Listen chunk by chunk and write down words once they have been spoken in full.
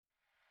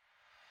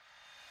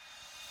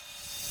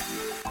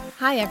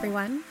Hi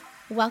everyone,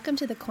 welcome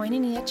to the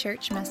Koinonia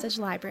Church Message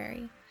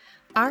Library.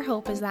 Our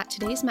hope is that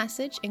today's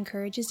message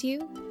encourages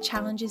you,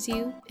 challenges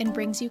you, and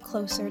brings you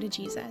closer to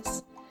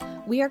Jesus.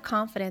 We are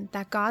confident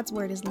that God's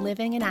Word is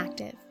living and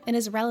active and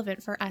is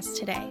relevant for us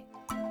today.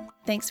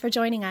 Thanks for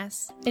joining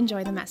us.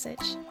 Enjoy the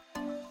message.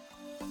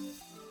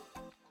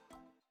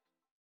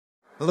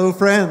 Hello,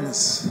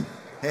 friends.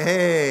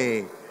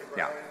 Hey.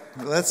 Yeah.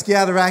 Let's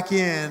gather back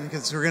in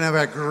because we're going to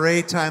have a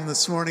great time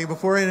this morning.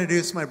 Before I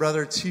introduce my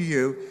brother to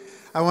you,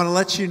 I want to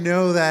let you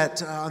know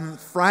that on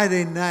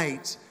Friday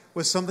night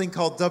was something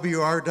called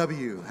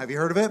WRW. Have you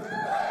heard of it?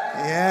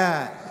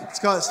 Yeah.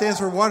 It stands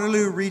for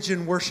Waterloo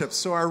Region Worship.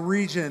 So our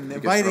region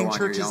inviting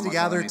churches to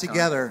gather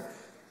together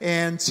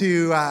and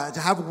to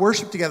have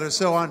worship together.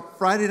 So on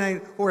Friday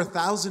night, over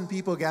 1,000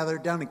 people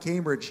gathered down in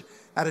Cambridge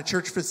at a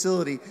church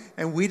facility,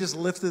 and we just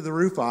lifted the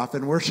roof off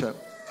in worship.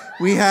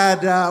 We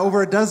had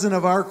over a dozen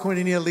of our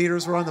Koinonia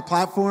leaders were on the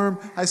platform.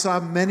 I saw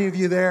many of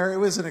you there. It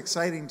was an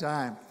exciting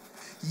time.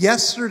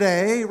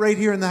 Yesterday, right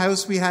here in the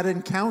house, we had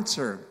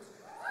Encounter.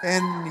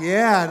 And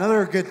yeah,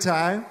 another good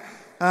time.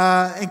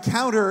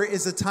 Encounter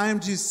is a time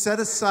to set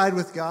aside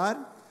with God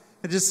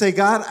and just say,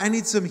 God, I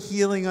need some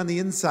healing on the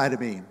inside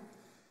of me.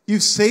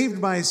 You've saved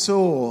my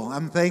soul.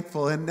 I'm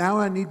thankful. And now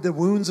I need the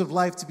wounds of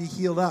life to be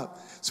healed up.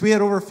 So we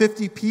had over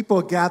 50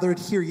 people gathered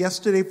here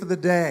yesterday for the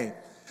day.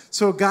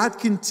 So God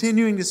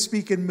continuing to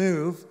speak and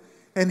move.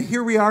 And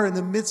here we are in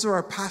the midst of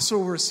our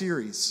Passover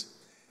series.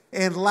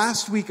 And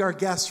last week, our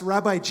guest,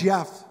 Rabbi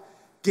Jeff,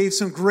 gave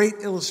some great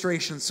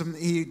illustrations.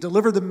 He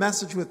delivered the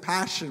message with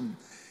passion.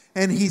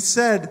 And he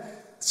said,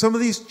 some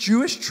of these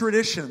Jewish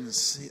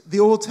traditions, the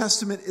Old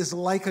Testament is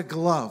like a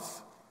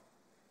glove.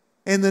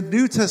 And the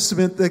New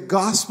Testament, the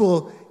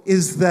gospel,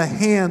 is the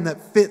hand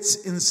that fits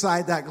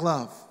inside that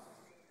glove.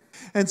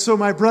 And so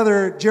my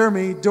brother,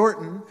 Jeremy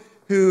Doorten,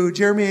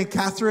 Jeremy and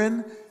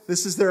Catherine,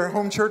 this is their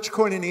home church,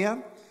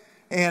 Koinonia.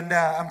 And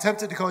I'm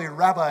tempted to call you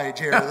Rabbi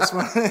Jerry this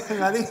morning.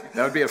 Ready?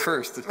 That would be a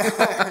first.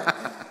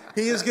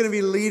 He is going to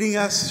be leading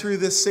us through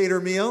this Seder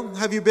meal.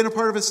 Have you been a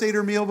part of a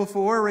Seder meal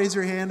before? Raise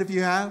your hand if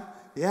you have.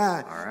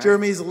 Yeah. All right.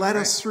 Jeremy's led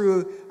us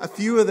through a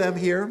few of them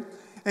here.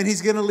 And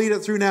he's going to lead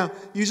it through now.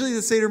 Usually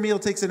the Seder meal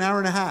takes an hour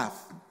and a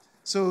half.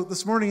 So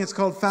this morning it's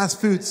called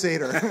Fast Food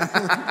Seder.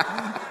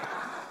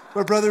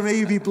 But brother, may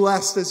you be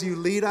blessed as you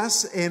lead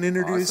us and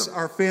introduce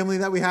our family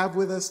that we have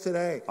with us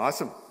today.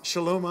 Awesome.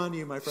 Shalom on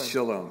you, my friend.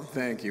 Shalom.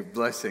 Thank you.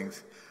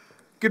 Blessings.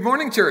 Good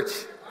morning, church.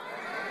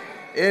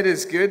 It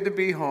is good to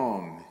be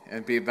home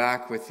and be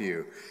back with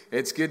you.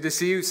 It's good to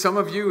see you. Some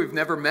of you we've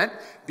never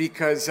met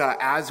because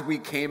as we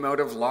came out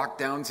of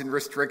lockdowns and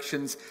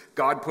restrictions,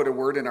 God put a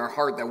word in our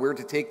heart that we're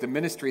to take the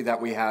ministry that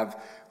we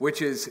have,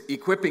 which is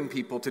equipping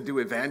people to do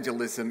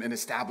evangelism and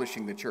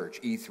establishing the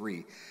church,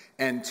 E3.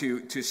 And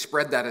to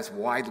spread that as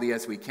widely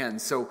as we can.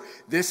 So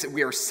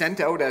we are sent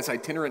out as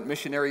itinerant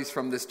missionaries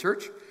from this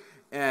church,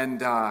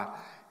 and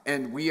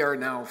we are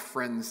now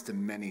friends to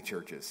many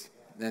churches.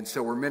 And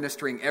so we're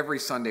ministering every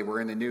Sunday. We're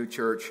in a new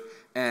church,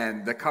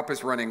 and the cup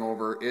is running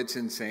over. It's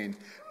insane.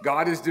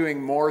 God is doing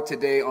more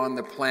today on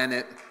the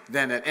planet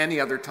than at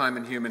any other time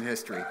in human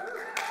history.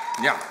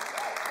 Yeah.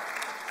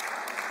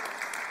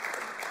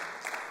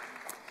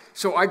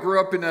 So I grew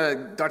up in a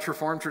Dutch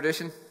Reformed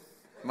tradition.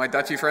 My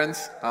Dutchy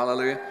friends,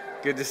 hallelujah.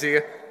 Good to see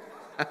you.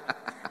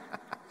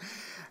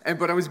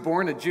 But I was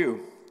born a Jew,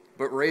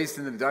 but raised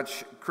in a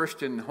Dutch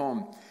Christian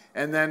home.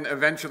 And then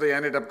eventually I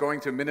ended up going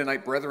to a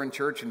Mennonite Brethren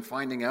church and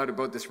finding out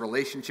about this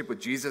relationship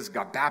with Jesus,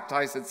 got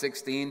baptized at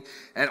 16,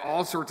 and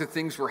all sorts of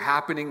things were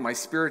happening. My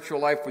spiritual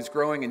life was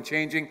growing and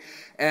changing.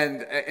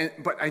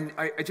 But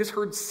I just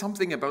heard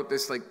something about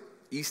this like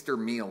Easter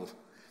meal.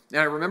 And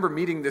I remember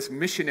meeting this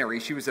missionary.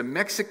 She was a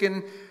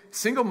Mexican,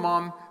 single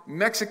mom,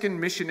 Mexican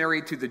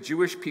missionary to the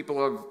Jewish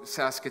people of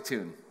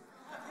Saskatoon.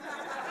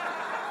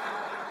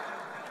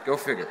 Go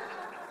figure.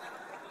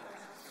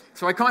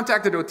 So I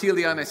contacted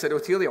Otelia and I said,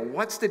 Otelia,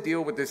 what's the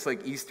deal with this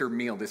like Easter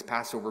meal, this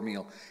Passover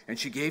meal? And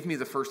she gave me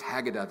the first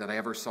Haggadah that I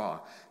ever saw,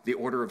 the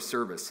order of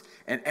service.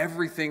 And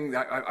everything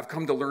that I've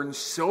come to learn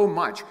so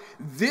much.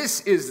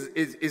 This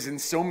is in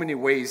so many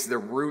ways the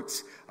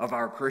roots of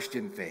our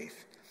Christian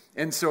faith.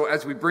 And so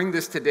as we bring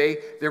this today,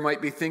 there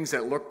might be things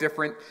that look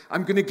different.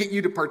 I'm going to get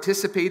you to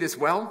participate as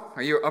well.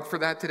 Are you up for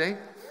that today?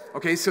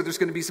 Okay, so there's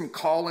going to be some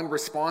call and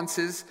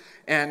responses,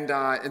 and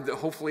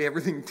hopefully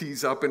everything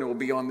tees up and it will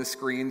be on the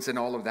screens and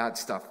all of that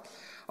stuff.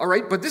 All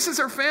right, but this is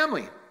our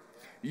family.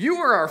 You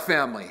are our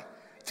family.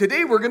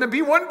 Today we're going to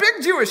be one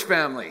big Jewish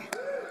family.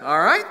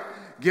 All right?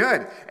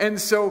 Good. And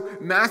so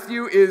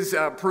Matthew is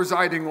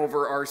presiding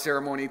over our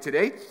ceremony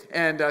today.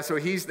 And so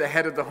he's the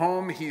head of the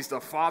home. He's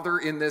the father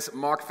in this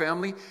mock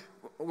family.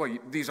 Well,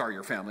 these are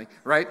your family,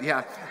 right?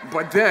 Yeah.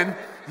 But then,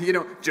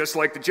 just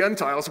like the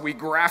Gentiles, we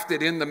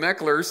grafted in the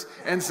Mecklers.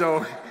 And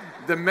so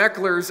the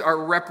Mecklers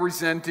are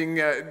representing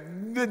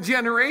the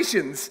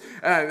generations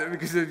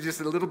because they're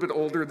just a little bit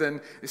older than.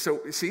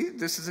 So see,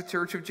 this is a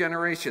church of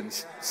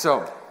generations.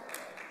 So,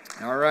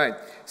 all right.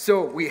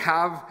 So we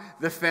have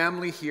the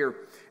family here.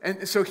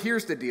 And so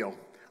here's the deal.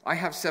 I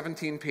have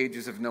 17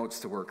 pages of notes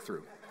to work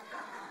through.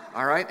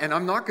 All right? And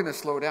I'm not going to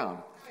slow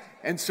down.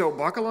 And so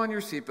buckle on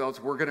your seatbelts.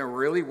 We're going to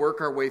really work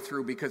our way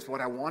through, because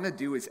what I want to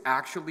do is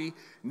actually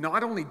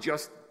not only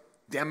just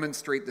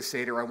demonstrate the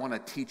Seder, I want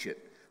to teach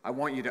it. I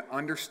want you to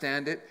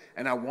understand it,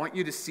 and I want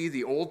you to see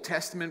the Old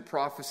Testament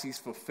prophecies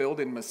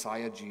fulfilled in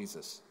Messiah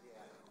Jesus.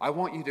 I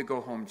want you to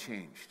go home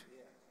changed.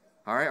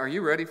 All right? Are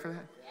you ready for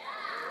that?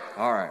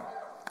 All right.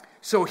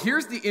 So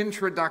here's the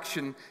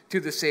introduction to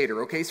the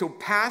Seder, okay? So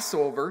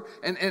Passover,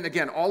 and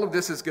again, all of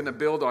this is going to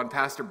build on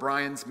Pastor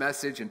Brian's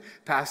message and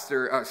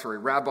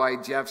Rabbi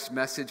Jeff's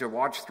message. I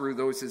watched through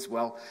those as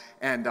well,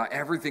 and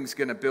everything's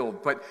going to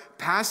build. But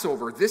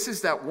Passover, this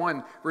is that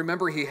one.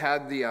 Remember, he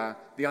had the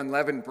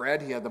unleavened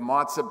bread, he had the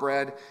matzah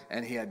bread,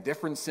 and he had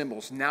different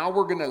symbols. Now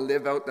we're going to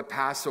live out the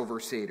Passover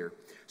Seder.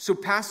 So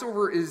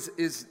Passover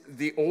is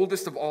the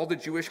oldest of all the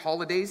Jewish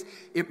holidays.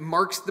 It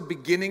marks the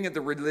beginning of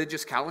the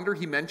religious calendar.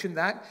 He mentioned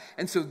that.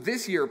 And so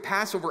this year,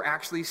 Passover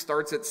actually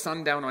starts at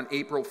sundown on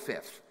April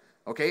 5th.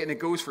 Okay, and it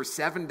goes for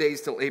 7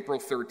 days till April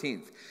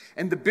 13th.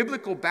 And the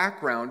biblical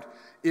background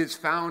is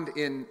found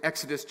in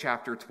Exodus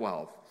chapter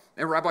 12.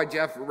 And Rabbi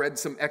Jeff read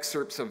some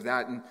excerpts of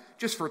that. And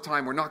just for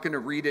time, we're not going to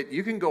read it.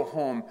 You can go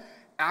home.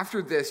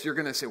 After this, you're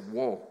going to say,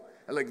 whoa.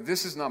 Like,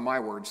 this is not my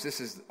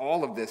words.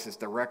 All of this is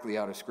directly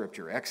out of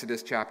Scripture.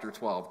 Exodus chapter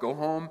 12. Go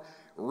home,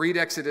 read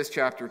Exodus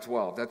chapter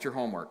 12. That's your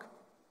homework.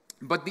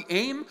 But the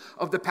aim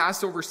of the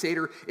Passover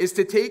Seder is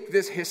to take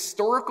this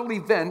historical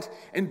event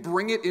and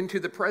bring it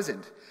into the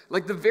present.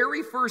 Like, the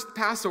very first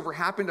Passover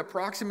happened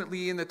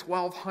approximately in the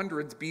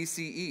 1200s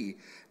BCE.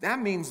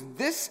 That means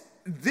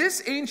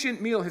this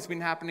ancient meal has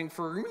been happening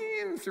for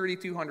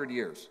 3,200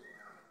 years.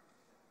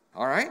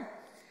 All right?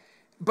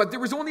 But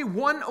there was only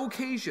one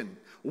occasion,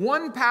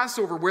 one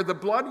Passover, where the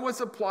blood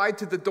was applied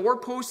to the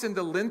doorposts and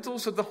the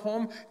lintels of the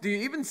home. Do you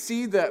even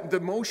see the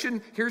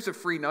motion? Here's a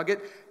free nugget.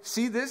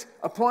 See this?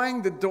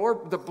 Applying the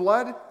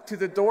blood to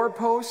the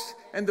doorposts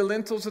and the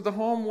lintels of the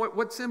home.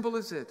 What symbol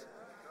is it?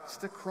 It's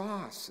the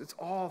cross. It's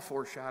all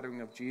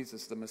foreshadowing of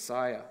Jesus, the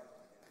Messiah.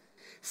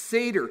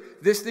 Seder.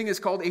 This thing is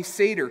called a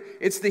Seder.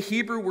 It's the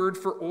Hebrew word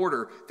for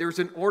order. There's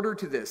an order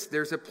to this.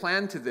 There's a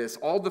plan to this.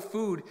 All the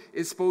food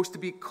is supposed to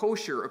be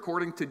kosher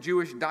according to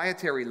Jewish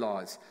dietary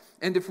laws.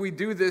 And if we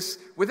do this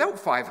without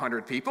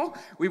 500 people,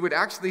 we would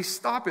actually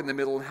stop in the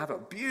middle and have a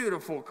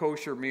beautiful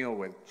kosher meal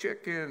with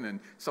chicken and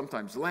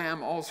sometimes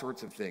lamb, all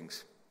sorts of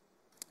things.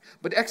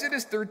 But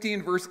Exodus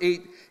 13 verse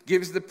 8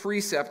 gives the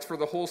precept for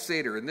the whole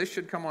Seder. And this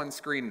should come on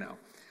screen now.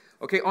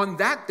 Okay, on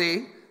that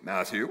day,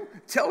 Matthew,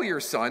 tell your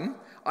son,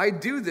 I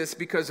do this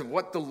because of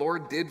what the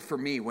Lord did for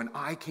me when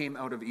I came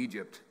out of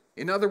Egypt.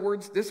 In other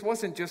words, this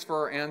wasn't just for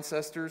our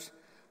ancestors.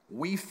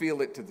 We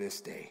feel it to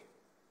this day.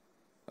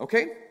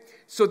 Okay?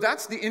 So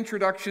that's the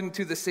introduction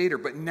to the Seder.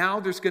 But now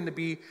there's going to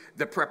be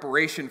the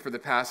preparation for the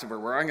Passover,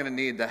 where I'm going to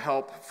need the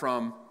help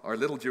from our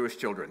little Jewish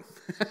children.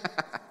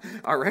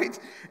 All right?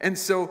 And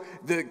so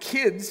the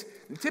kids,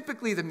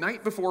 typically the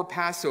night before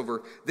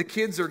Passover, the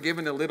kids are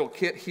given a little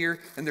kit here,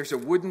 and there's a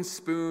wooden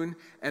spoon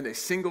and a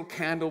single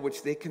candle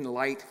which they can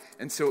light.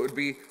 And so it would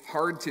be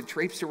hard to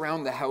traipse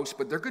around the house,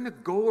 but they're going to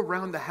go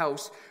around the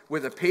house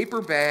with a paper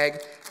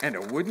bag and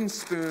a wooden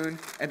spoon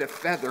and a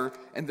feather,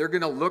 and they're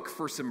going to look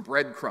for some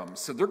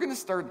breadcrumbs. So they're going to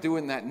start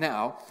doing that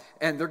now,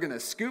 and they're going to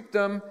scoop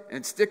them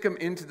and stick them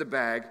into the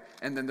bag,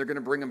 and then they're going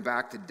to bring them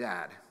back to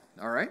Dad.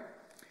 All right?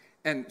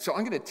 And so I'm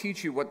going to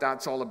teach you what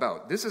that's all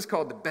about. This is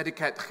called the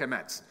Bedikat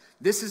Chemetz.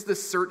 This is the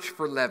search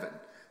for leaven.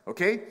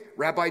 Okay?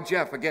 Rabbi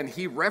Jeff, again,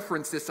 he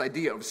referenced this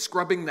idea of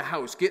scrubbing the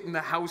house, getting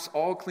the house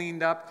all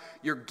cleaned up.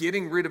 You're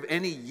getting rid of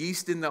any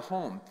yeast in the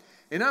home.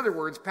 In other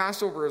words,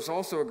 Passover is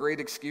also a great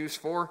excuse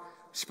for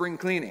spring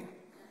cleaning.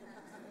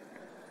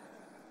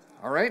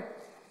 All right?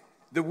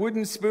 The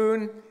wooden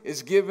spoon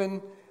is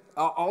given.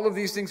 All of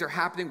these things are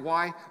happening.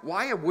 Why?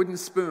 Why a wooden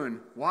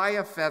spoon? Why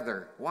a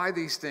feather? Why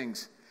these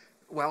things?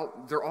 Well,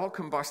 they're all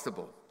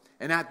combustible.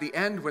 And at the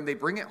end, when they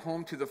bring it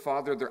home to the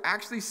father, they're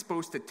actually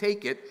supposed to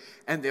take it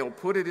and they'll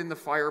put it in the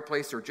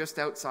fireplace or just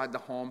outside the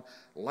home,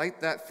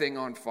 light that thing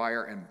on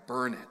fire and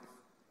burn it.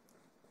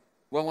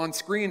 Well, on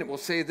screen it will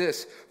say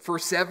this: for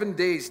 7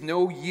 days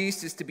no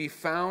yeast is to be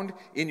found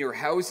in your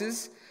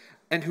houses,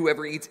 and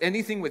whoever eats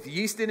anything with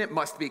yeast in it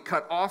must be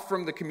cut off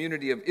from the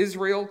community of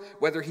Israel,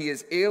 whether he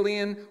is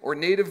alien or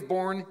native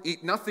born.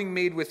 Eat nothing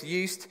made with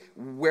yeast.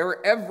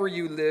 Wherever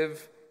you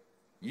live,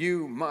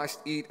 you must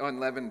eat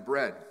unleavened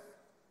bread.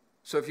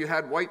 So if you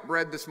had white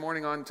bread this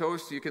morning on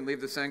toast, you can leave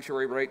the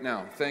sanctuary right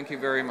now. Thank you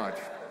very much.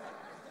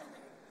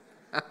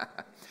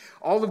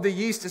 All of the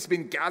yeast has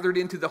been gathered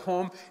into the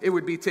home. It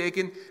would be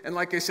taken, and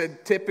like I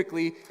said,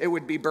 typically it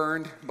would be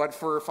burned, but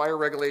for fire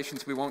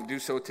regulations, we won't do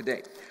so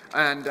today.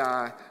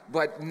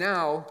 But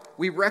now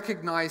we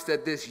recognize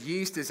that this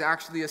yeast is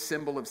actually a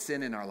symbol of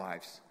sin in our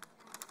lives.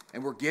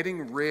 And we're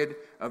getting rid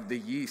of the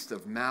yeast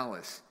of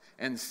malice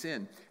and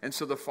sin. And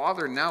so the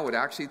father now would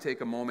actually take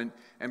a moment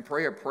and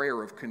pray a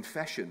prayer of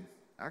confession,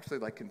 actually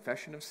like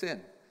confession of sin,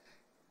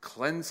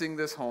 cleansing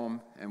this home,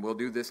 and we'll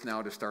do this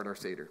now to start our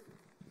Seder.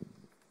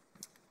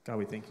 God,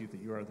 we thank you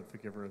that you are the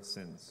forgiver of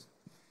sins.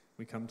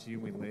 We come to you,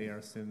 we lay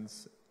our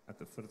sins at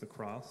the foot of the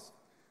cross.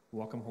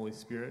 Welcome, Holy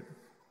Spirit.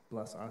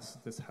 Bless us,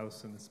 this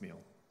house, and this meal.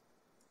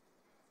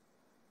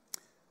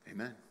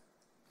 Amen.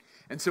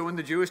 And so in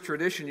the Jewish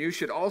tradition, you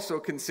should also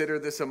consider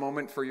this a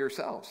moment for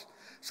yourselves.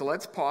 So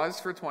let's pause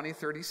for 20,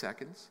 30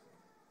 seconds.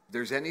 If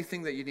there's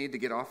anything that you need to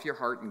get off your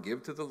heart and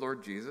give to the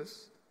Lord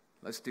Jesus,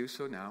 let's do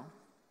so now.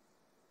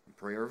 A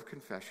prayer of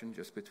confession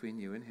just between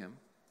you and him.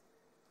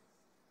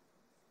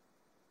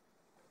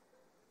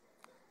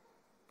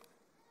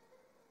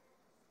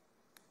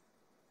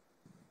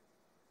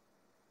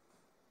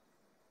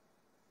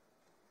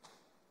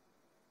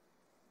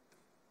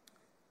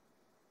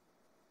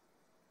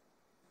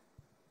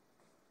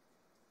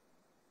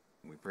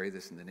 We pray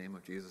this in the name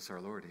of Jesus our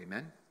Lord.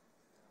 Amen.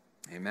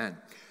 Amen.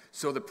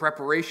 So the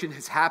preparation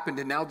has happened,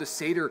 and now the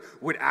Seder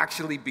would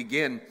actually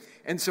begin.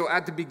 And so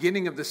at the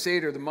beginning of the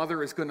Seder, the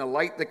mother is going to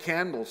light the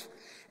candles.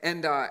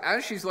 And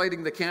as she's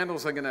lighting the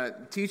candles, I'm going to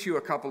teach you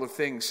a couple of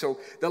things. So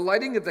the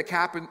lighting of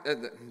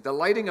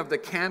the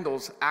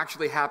candles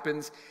actually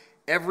happens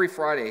every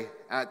Friday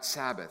at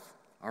Sabbath.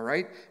 All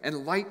right?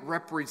 And light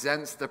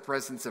represents the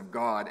presence of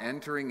God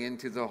entering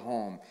into the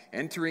home,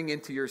 entering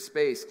into your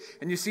space.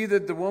 And you see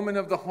that the woman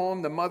of the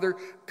home, the mother,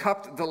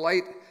 cupped the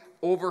light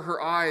over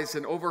her eyes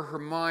and over her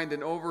mind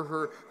and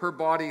over her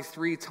body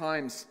 3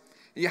 times.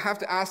 You have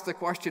to ask the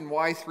question,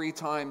 why 3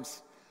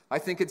 times? I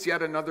think it's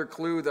yet another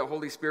clue that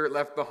Holy Spirit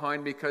left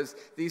behind, because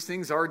these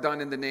things are done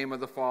in the name of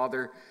the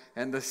Father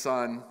and the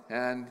Son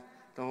and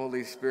the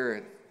Holy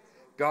Spirit.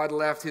 God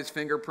left his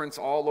fingerprints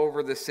all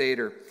over the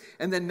Seder.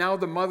 And then now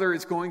the mother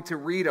is going to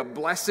read a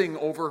blessing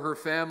over her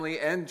family,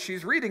 and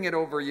she's reading it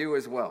over you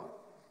as well.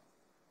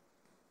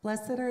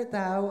 Blessed art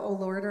thou, O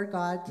Lord our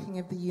God, King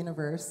of the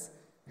universe,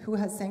 who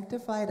has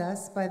sanctified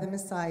us by the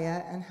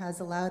Messiah and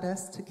has allowed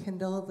us to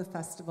kindle the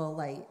festival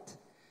light.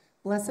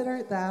 Blessed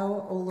art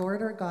thou, O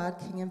Lord our God,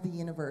 King of the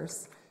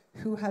universe,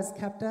 who has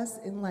kept us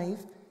in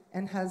life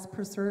and has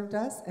preserved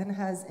us and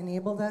has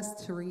enabled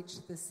us to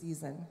reach this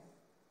season.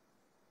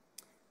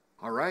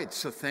 All right,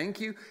 so thank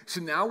you.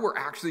 So now we're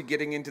actually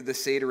getting into the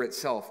Seder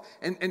itself.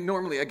 And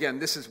normally, again,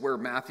 this is where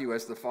Matthew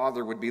as the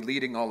father would be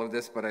leading all of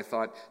this, but I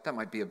thought that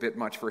might be a bit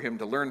much for him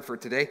to learn for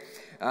today.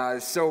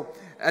 So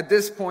at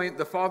this point,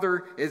 the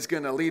father is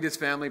going to lead his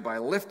family by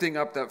lifting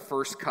up that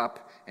first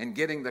cup and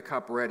getting the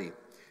cup ready.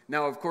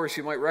 Now, of course,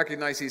 you might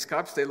recognize these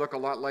cups. They look a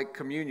lot like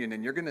communion,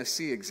 and you're going to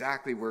see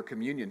exactly where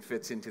communion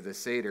fits into the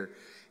Seder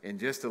in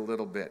just a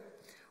little bit.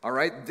 All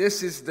right,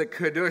 this is the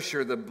Kiddush,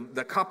 or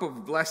the cup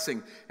of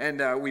blessing,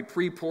 and we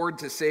pre-poured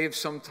to save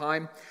some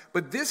time.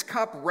 But this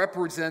cup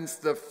represents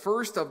the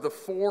first of the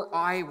 4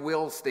 I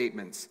will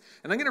statements.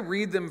 And I'm going to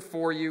read them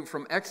for you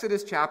from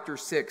Exodus chapter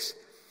 6.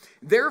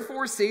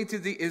 Therefore say to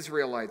the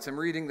Israelites, I'm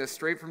reading this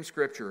straight from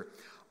Scripture,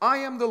 I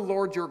am the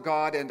Lord your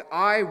God, and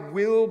I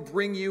will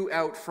bring you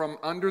out from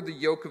under the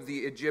yoke of the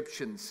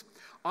Egyptians.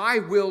 I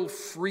will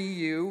free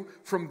you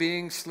from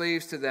being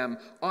slaves to them.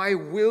 I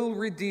will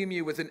redeem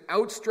you with an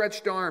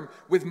outstretched arm,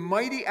 with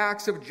mighty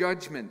acts of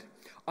judgment.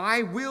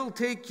 I will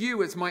take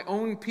you as my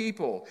own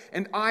people,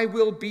 and I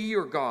will be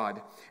your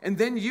God. And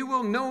then you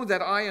will know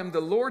that I am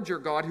the Lord your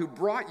God, who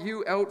brought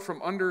you out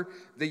from under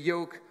the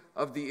yoke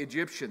of the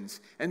Egyptians.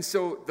 And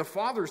so the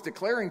father's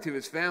declaring to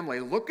his family,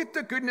 look at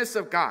the goodness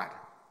of God.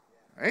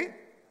 Right?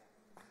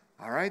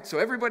 All right, so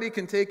everybody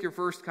can take your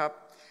first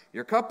cup.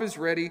 Your cup is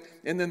ready.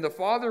 And then the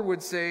father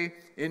would say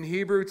in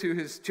Hebrew to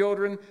his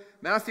children,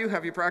 Matthew,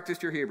 have you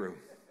practiced your Hebrew?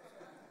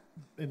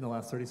 In the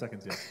last 30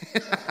 seconds,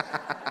 yes.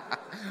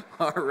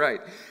 All right.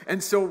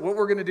 And so what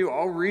we're going to do,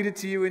 I'll read it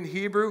to you in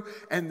Hebrew,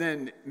 and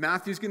then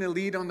Matthew's going to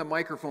lead on the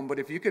microphone. But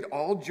if you could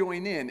all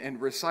join in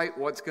and recite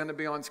what's going to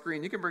be on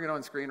screen. You can bring it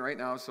on screen right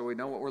now so we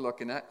know what we're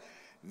looking at.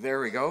 There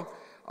we go.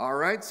 All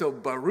right. So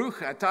Baruch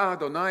atah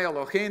Adonai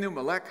Eloheinu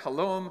melech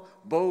halom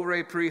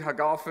borei pri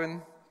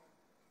hagalfen.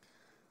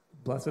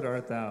 Blessed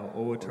art thou,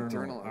 O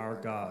eternal, our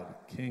God,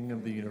 King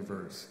of the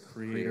universe,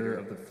 creator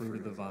of the fruit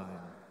of the vine.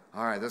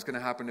 All right, that's going to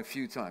happen a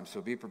few times,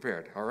 so be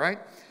prepared. All right?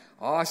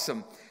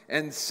 Awesome.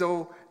 And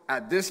so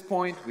at this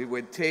point, we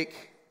would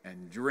take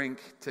and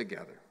drink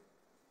together.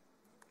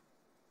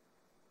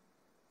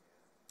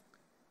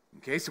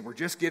 Okay, so we're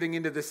just getting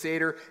into the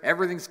Seder.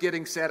 Everything's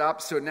getting set up.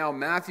 So now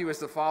Matthew, as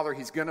the father,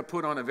 he's going to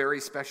put on a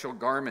very special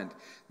garment.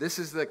 This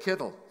is the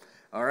kittel.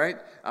 All right?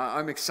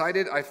 I'm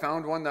excited. I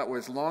found one that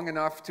was long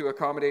enough to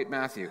accommodate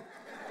Matthew.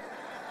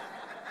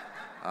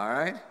 All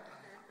right?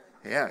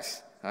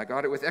 Yes. I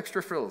got it with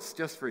extra frills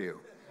just for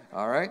you.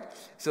 All right?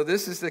 So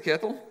this is the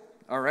kittel.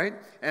 All right?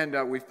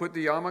 And we've put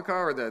the yarmulke,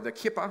 or the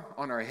kippah,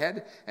 on our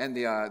head. And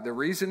the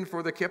reason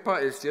for the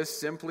kippah is just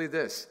simply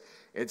this.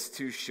 It's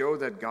to show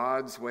that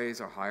God's ways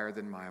are higher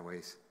than my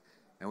ways.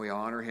 And we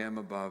honor him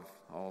above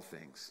all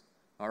things.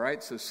 All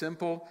right? So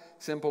simple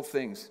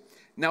things.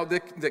 Now, the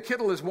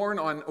kittel is worn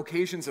on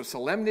occasions of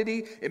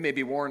solemnity. It may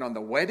be worn on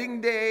the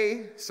wedding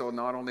day. So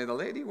not only the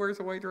lady wears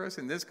a white dress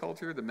in this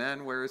culture, the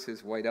man wears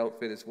his white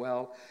outfit as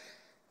well.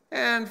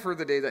 And for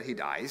the day that he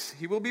dies,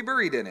 he will be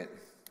buried in it.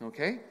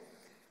 Okay?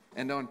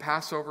 And on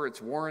Passover,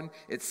 it's worn.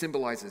 It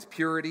symbolizes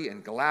purity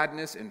and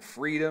gladness and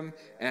freedom.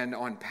 And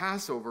on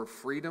Passover,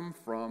 freedom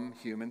from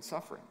human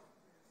suffering.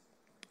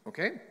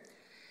 Okay?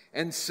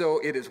 And so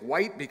it is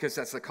white because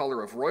that's the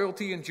color of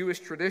royalty in Jewish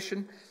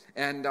tradition.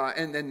 And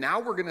then now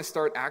we're going to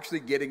start actually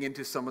getting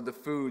into some of the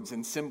foods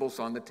and symbols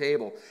on the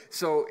table.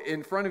 So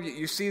in front of you,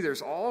 you see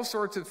there's all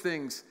sorts of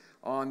things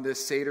on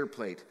this Seder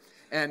plate.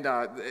 And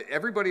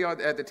everybody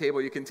at the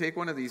table, you can take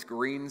one of these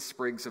green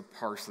sprigs of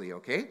parsley,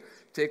 okay?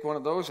 Take one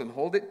of those and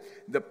hold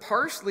it. The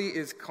parsley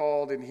is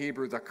called in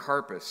Hebrew the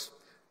karpus,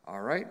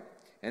 all right?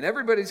 And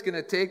everybody's going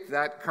to take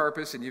that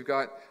karpus, and you've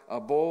got a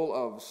bowl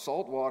of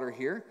salt water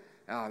here.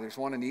 There's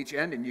one on each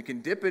end, and you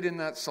can dip it in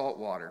that salt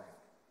water.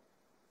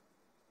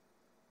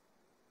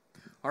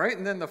 All right,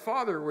 and then the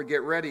father would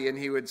get ready, and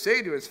he would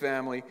say to his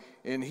family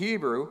in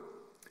Hebrew,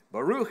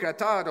 Baruch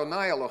atah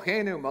Adonai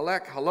Eloheinu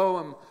melech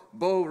haloim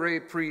bo re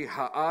pri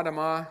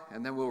ha'adamah.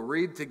 And then we'll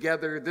read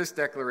together this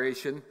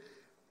declaration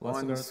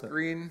on the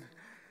screen.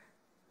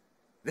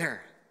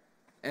 There.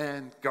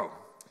 And go.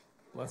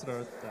 Blessed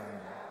art thou,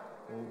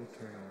 O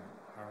eternal,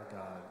 our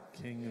God,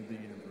 King of the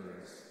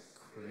universe,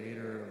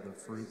 creator of the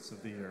fruits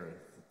of the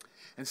earth.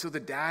 And so the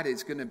dad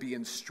is going to be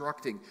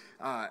instructing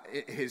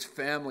his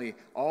family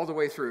all the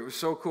way through. It was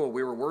so cool.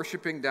 We were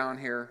worshiping down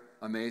here.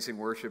 Amazing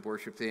worship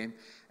team.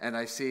 And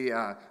I see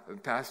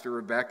Pastor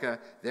Rebecca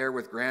there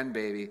with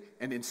grandbaby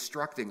and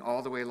instructing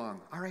all the way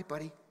along. All right,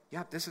 buddy.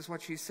 Yep, this is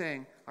what she's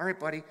saying. All right,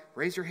 buddy.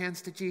 Raise your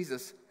hands to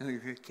Jesus. And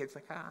the kid's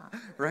like,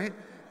 right?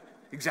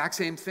 Exact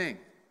same thing.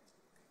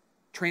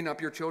 Train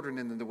up your children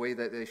in the way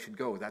that they should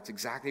go. That's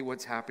exactly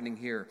what's happening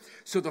here.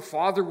 So the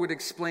father would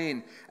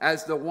explain,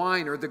 as the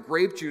wine or the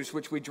grape juice,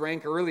 which we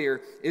drank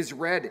earlier, is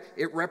red,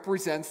 it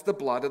represents the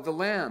blood of the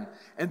lamb.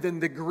 And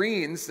then the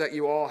greens that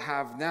you all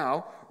have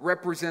now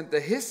represent the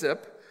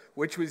hyssop,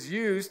 which was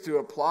used to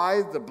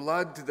apply the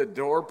blood to the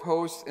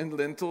doorposts and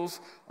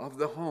lintels of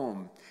the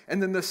home.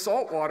 And then the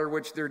salt water,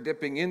 which they're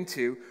dipping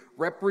into,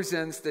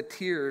 represents the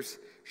tears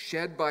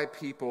shed by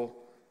people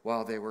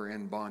while they were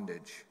in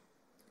bondage.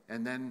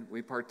 And then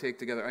we partake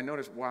together. I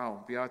noticed,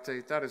 wow,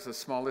 Beate, that is the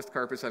smallest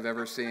karpus I've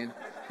ever seen.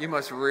 You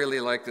must really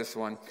like this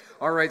one.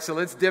 All right, so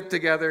let's dip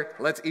together.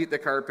 Let's eat the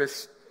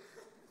karpus.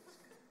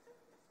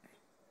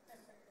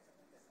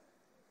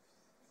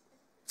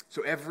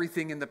 So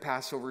everything in the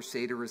Passover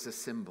Seder is a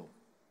symbol.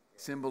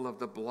 Symbol of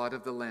the blood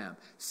of the lamb.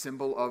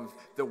 Symbol of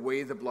the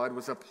way the blood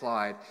was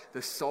applied. The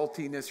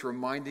saltiness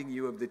reminding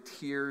you of the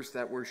tears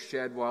that were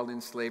shed while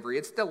in slavery.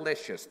 It's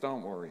delicious,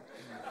 don't worry.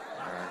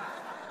 All right.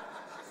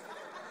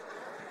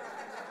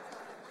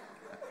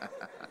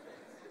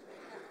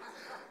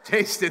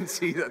 Taste and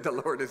see that the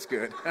Lord is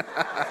good.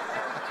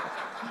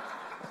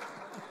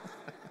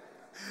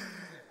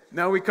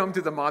 Now we come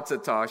to the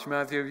matzah tosh.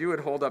 Matthew, if you would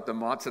hold up the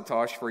matzah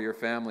tosh for your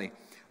family.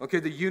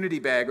 Okay, the unity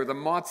bag or the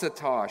matzah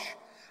tosh.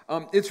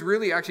 It's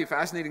really actually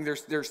fascinating.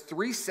 There's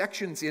three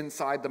sections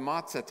inside the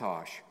matzah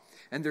tosh.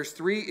 And there's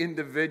three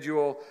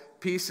individual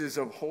pieces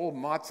of whole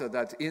matzah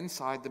that's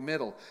inside the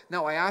middle.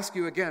 Now I ask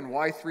you again,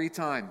 why three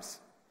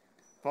times?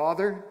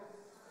 Father,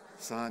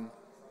 Son,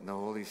 and the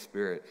Holy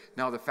Spirit.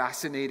 Now, the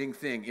fascinating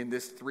thing in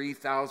this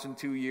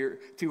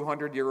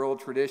 200-year-old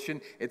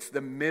tradition, it's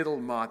the middle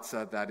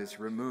matzah that is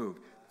removed.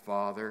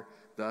 Father,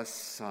 the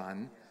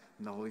Son,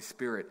 and the Holy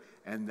Spirit.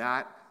 And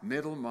that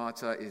middle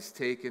matzah is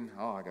taken.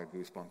 Oh, I got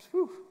goosebumps.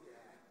 Whew.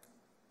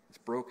 It's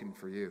broken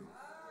for you.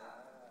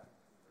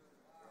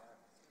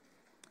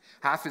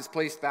 Half is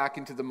placed back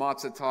into the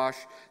matzah tosh.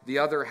 The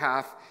other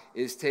half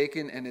is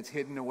taken and it's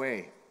hidden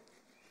away.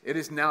 It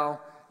is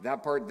now...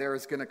 That part there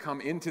is going to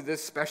come into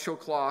this special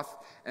cloth,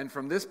 and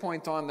from this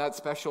point on, that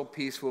special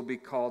piece will be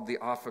called the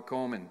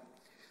afikomen.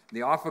 The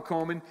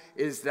afikomen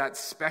is that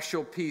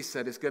special piece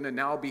that is going to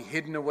now be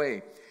hidden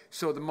away.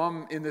 So the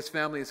mom in this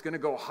family is going to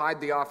go hide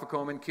the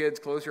afikomen.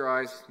 Kids, close your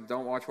eyes.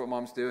 Don't watch what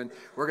mom's doing.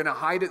 We're going to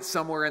hide it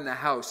somewhere in the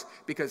house,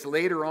 because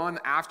later on,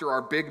 after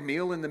our big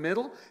meal in the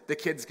middle, the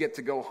kids get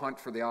to go hunt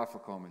for the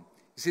afikomen. You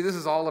see, this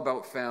is all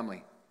about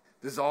family.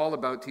 This is all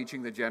about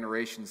teaching the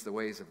generations the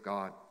ways of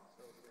God.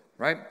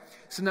 Right?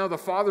 So now the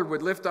father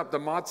would lift up the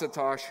matzah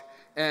tosh,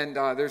 and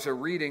there's a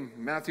reading.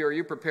 Matthew, are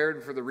you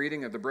prepared for the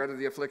reading of the bread of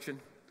the affliction?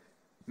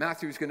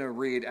 Matthew's going to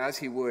read as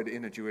he would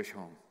in a Jewish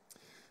home.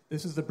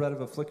 This is the bread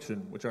of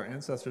affliction, which our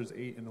ancestors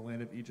ate in the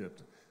land of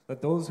Egypt.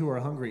 Let those who are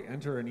hungry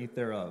enter and eat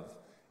thereof,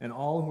 and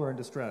all who are in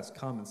distress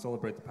come and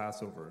celebrate the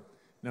Passover.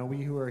 Now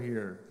we are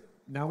here,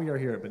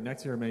 but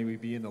next year may we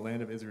be in the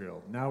land of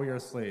Israel. Now we are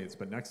slaves,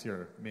 but next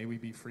year may we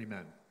be free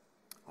men.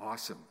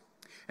 Awesome.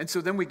 And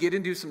so then we get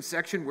into some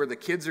section where the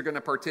kids are going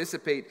to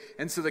participate.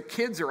 And so the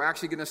kids are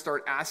actually going to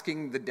start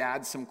asking the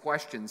dad some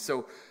questions.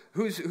 So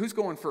who's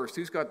going first?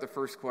 Who's got the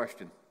first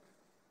question?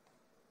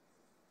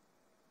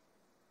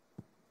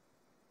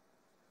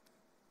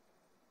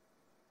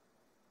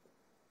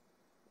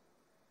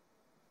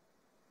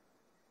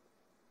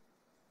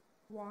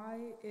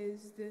 Why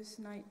is this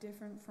night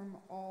different from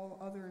all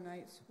other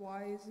nights?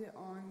 Why is it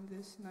on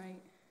this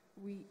night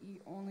we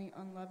eat only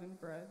unleavened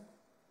bread?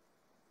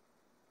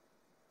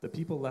 The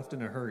people left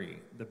in a hurry.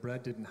 The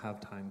bread didn't have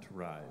time to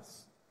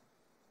rise.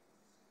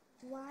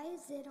 Why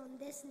is it on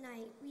this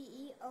night we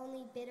eat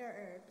only bitter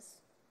herbs?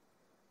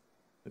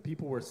 The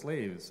people were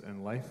slaves,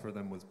 and life for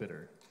them was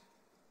bitter.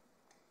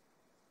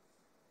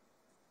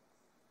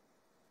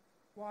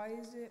 Why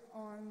is it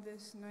on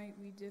this night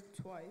we dip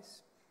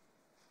twice?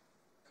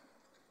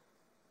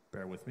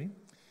 Bear with me.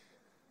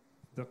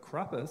 The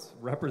krapis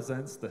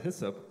represents the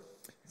hyssop.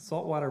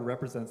 Salt water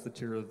represents the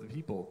tear of the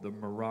people. The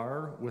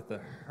marar with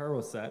the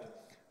haroset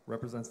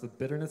represents the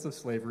bitterness of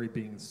slavery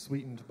being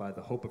sweetened by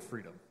the hope of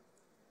freedom.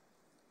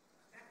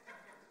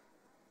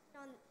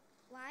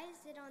 Why is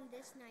it on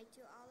this night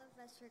do all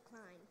of us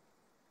recline?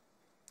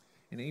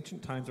 In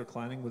ancient times,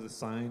 reclining was a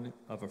sign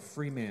of a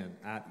free man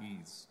at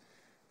ease.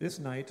 This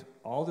night,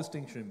 all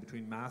distinction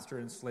between master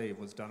and slave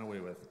was done away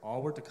with.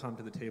 All were to come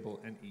to the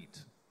table and eat.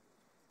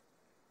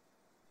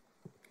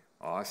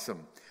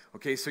 Awesome.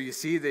 Okay, so you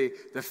see the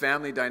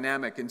family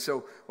dynamic. And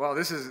so, wow,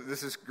 this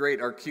is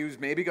great. Our cues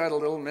maybe got a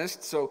little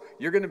missed, so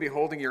you're going to be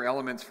holding your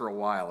elements for a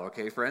while,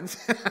 okay, friends?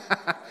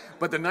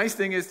 But the nice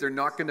thing is they're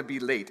not going to be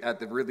late at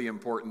the really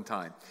important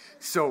time.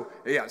 So,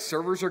 yeah,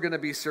 servers are going to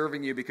be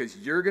serving you because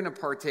you're going to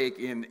partake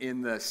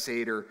in the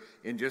Seder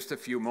in just a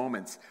few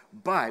moments.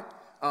 But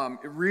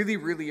really,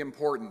 really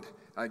important.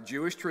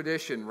 Jewish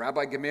tradition,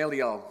 Rabbi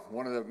Gamaliel,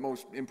 one of the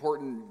most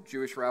important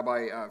Jewish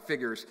rabbi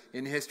figures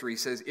in history,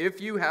 says,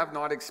 if you have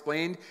not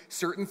explained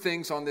certain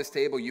things on this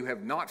table, you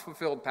have not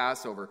fulfilled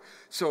Passover.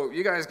 So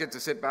you guys get to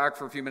sit back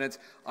for a few minutes.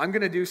 I'm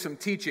going to do some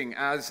teaching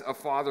as a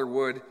father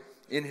would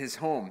in his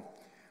home.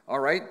 All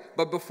right?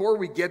 But before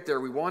we get there,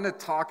 we want to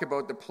talk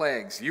about the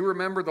plagues. You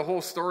remember the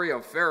whole story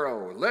of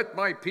Pharaoh, let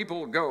my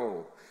people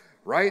go,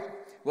 right?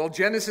 Well,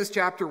 Genesis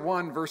chapter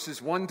 1, verses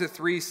 1 to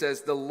 3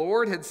 says, the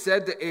Lord had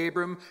said to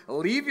Abram,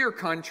 leave your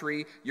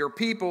country, your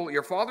people,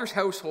 your father's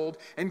household,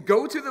 and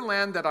go to the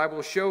land that I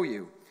will show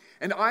you.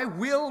 And I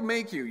will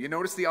make you, you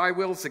notice the I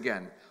wills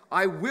again,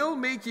 I will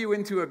make you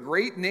into a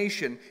great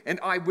nation, and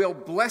I will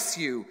bless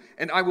you,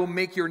 and I will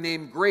make your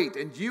name great,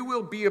 and you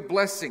will be a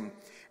blessing.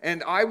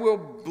 And I will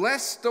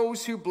bless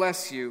those who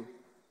bless you,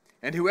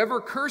 and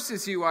whoever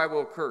curses you I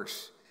will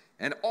curse.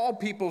 And all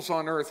peoples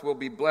on earth will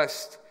be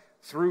blessed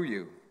through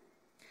you.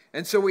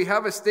 And so we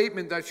have a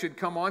statement that should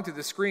come onto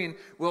the screen.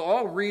 We'll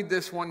all read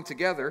this one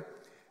together.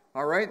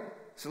 All right?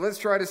 So let's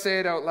try to say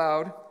it out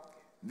loud.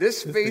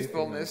 This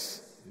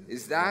faithfulness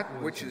is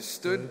that which has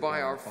stood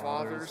by our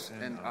fathers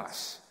and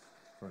us.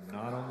 For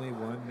not only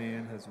one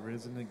man has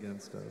risen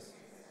against us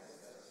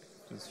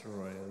to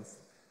destroy us,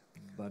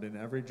 but in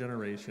every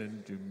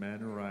generation do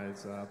men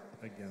rise up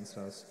against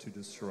us to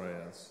destroy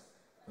us.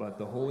 But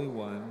the Holy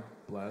One,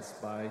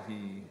 blessed by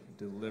He,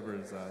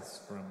 delivers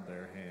us from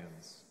their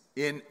hands.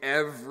 In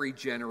every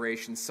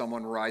generation,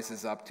 someone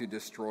rises up to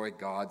destroy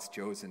God's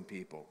chosen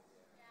people.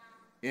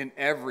 In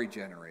every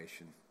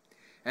generation.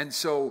 And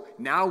so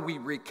now we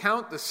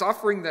recount the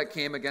suffering that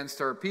came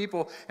against our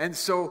people. And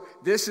so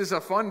this is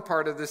a fun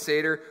part of the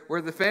Seder where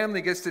the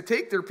family gets to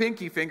take their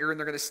pinky finger and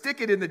they're going to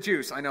stick it in the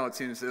juice. I know it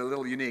seems a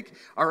little unique.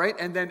 All right.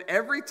 And then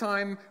every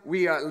time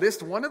we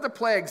list one of the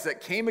plagues that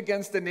came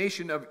against the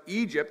nation of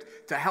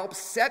Egypt to help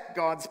set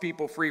God's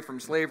people free from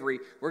slavery,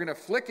 we're going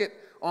to flick it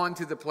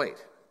onto the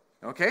plate.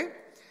 Okay?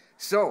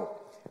 So,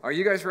 are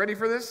you guys ready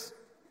for this?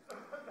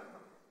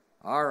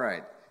 All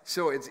right.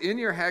 So, it's in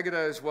your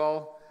Haggadah as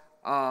well.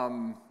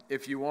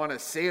 If you want to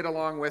say it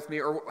along with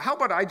me, or how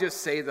about I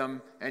just say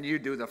them and you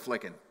do the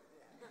flicking?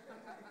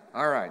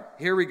 All right.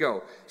 Here we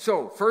go.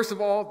 So, first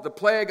of all, the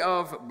plague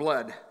of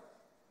blood.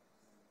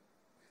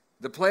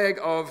 The plague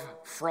of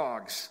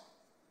frogs.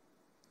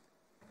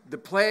 The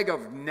plague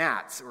of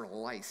gnats or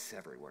lice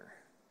everywhere.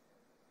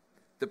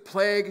 The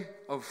plague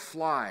of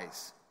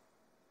flies.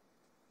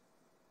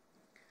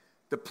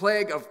 The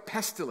plague of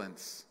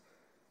pestilence,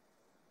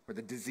 or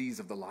the disease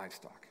of the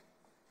livestock.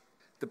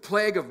 The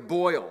plague of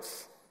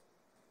boils.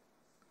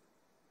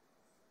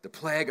 The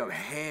plague of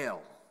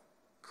hail,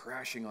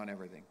 crashing on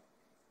everything.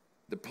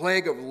 The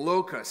plague of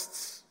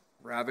locusts,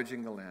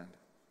 ravaging the land.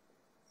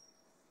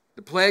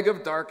 The plague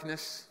of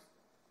darkness.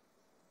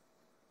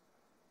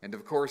 And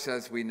of course,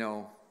 as we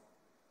know,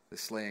 the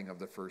slaying of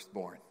the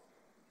firstborn.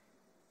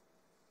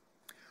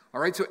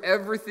 All right, so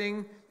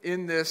everything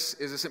in this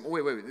is a simple...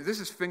 Wait.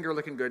 This is finger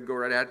looking good. Go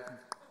right ahead.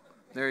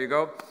 There you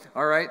go.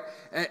 All right.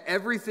 And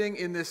everything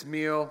in this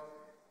meal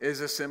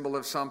is a symbol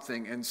of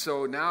something. And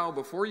so now,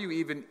 before you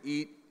even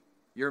eat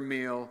your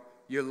meal,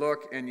 you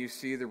look and you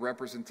see the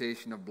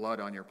representation of blood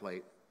on your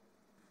plate,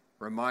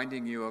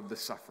 reminding you of the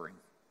suffering.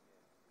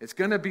 It's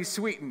going to be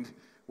sweetened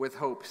with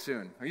hope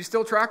soon. Are you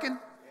still tracking?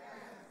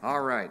 Yeah.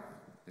 All right.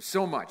 There's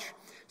so much.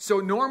 So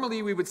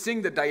normally we would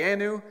sing the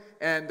Dayenu,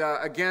 and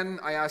again,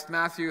 I asked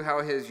Matthew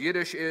how his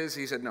Yiddish is.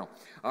 He said no.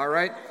 All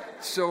right?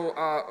 So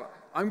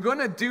I'm going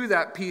to do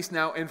that piece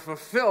now and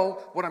fulfill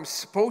what I'm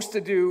supposed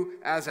to do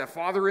as a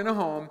father in a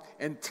home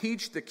and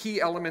teach the key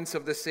elements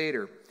of the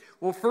Seder.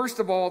 Well, first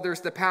of all,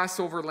 there's the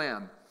Passover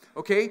lamb.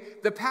 Okay?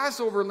 The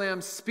Passover lamb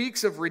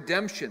speaks of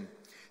redemption.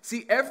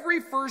 See,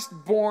 every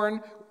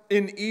firstborn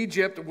in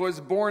Egypt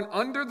was born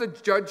under the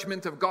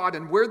judgment of God,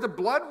 and where the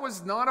blood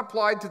was not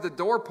applied to the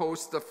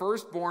doorposts, the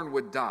firstborn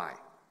would die,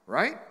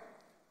 right?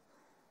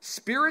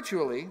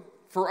 Spiritually,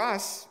 for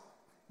us,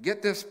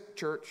 get this,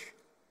 church,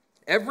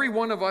 every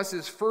one of us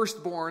is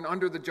firstborn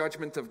under the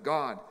judgment of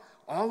God.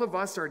 All of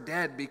us are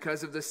dead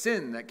because of the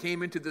sin that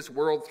came into this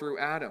world through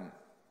Adam.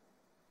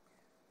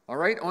 All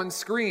right, on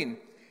screen,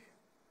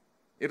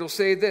 it'll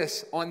say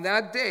this: on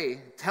that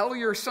day, tell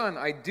your son,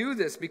 I do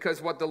this because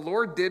what the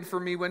Lord did for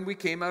me when we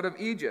came out of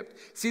Egypt.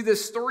 See, the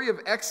story of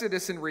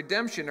Exodus and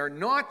redemption are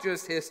not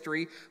just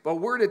history, but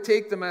we're to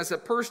take them as a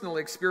personal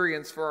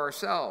experience for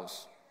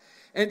ourselves.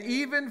 And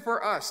even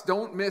for us,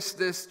 don't miss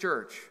this,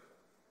 church.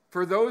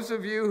 For those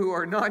of you who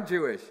are not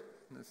Jewish,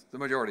 that's the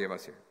majority of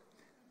us here,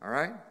 all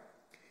right?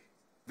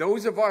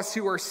 Those of us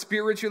who are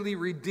spiritually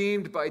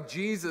redeemed by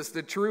Jesus,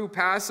 the true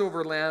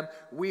Passover lamb,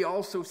 we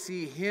also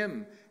see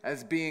him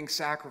as being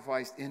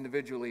sacrificed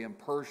individually and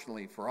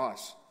personally for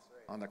us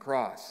on the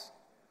cross.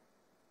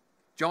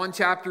 John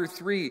chapter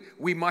 3,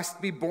 we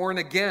must be born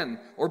again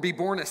or be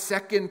born a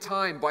second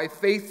time by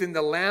faith in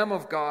the Lamb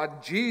of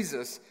God,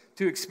 Jesus,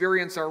 to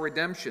experience our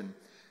redemption.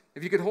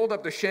 If you could hold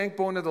up the shank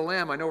bone of the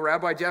lamb. I know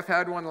Rabbi Jeff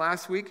had one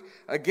last week.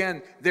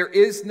 Again, there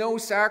is no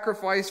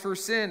sacrifice for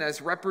sin as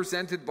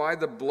represented by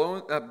the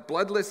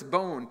bloodless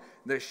bone,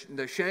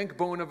 the shank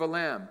bone of a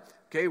lamb.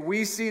 Okay,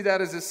 we see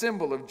that as a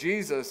symbol of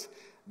Jesus,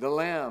 the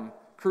lamb,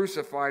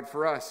 crucified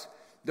for us.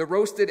 The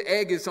roasted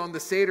egg is on the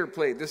Seder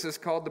plate. This is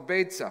called the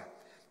beitza.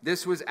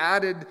 This was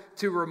added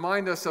to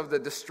remind us of the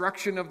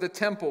destruction of the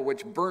temple,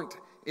 which burnt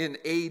in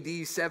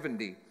AD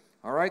 70.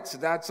 All right, so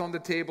that's on the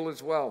table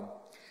as well.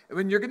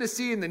 When you're going to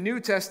see in the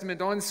New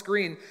Testament on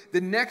screen, the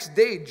next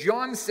day,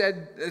 John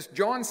said, as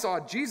John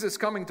saw Jesus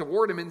coming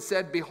toward him and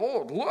said,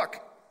 behold, look,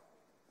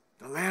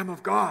 the Lamb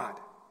of God,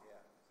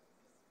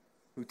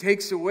 who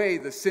takes away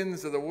the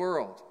sins of the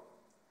world.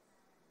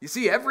 You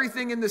see,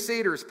 everything in the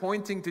Seder is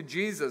pointing to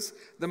Jesus,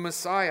 the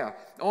Messiah.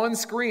 On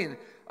screen,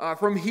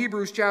 from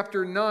Hebrews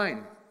chapter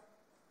 9.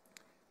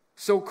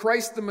 So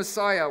Christ the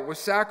Messiah was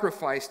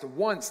sacrificed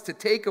once to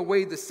take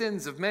away the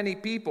sins of many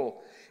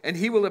people. And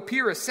he will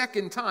appear a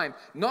second time,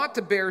 not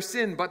to bear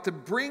sin, but to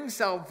bring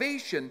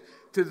salvation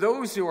to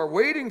those who are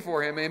waiting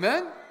for him.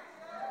 Amen?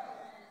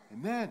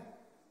 Amen.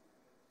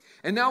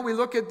 And now we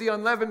look at the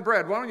unleavened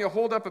bread. Why don't you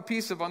hold up a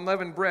piece of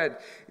unleavened bread?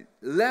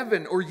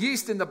 Leaven or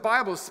yeast in the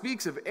Bible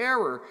speaks of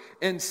error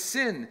and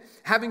sin.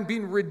 Having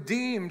been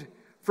redeemed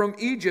from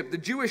Egypt, the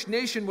Jewish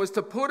nation was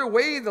to put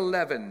away the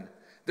leaven,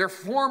 their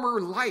former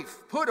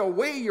life. Put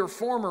away your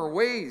former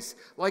ways.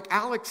 Like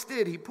Alex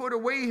did, he put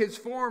away his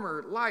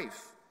former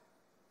life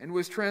and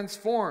was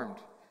transformed.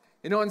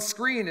 And on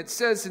screen it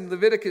says in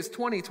Leviticus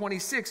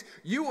 20:26,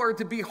 you are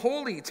to be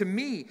holy to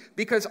me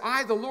because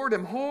I, the Lord,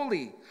 am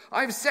holy.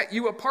 I've set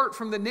you apart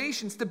from the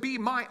nations to be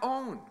my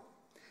own.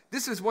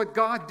 This is what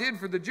God did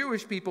for the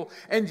Jewish people.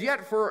 And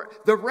yet for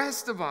the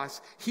rest of us,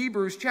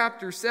 Hebrews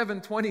chapter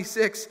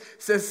 7:26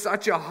 says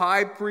such a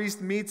high priest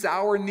meets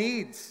our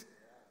needs.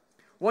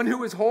 One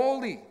who is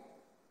holy.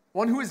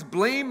 One who is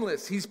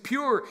blameless, he's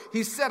pure,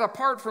 he's set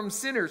apart from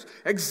sinners,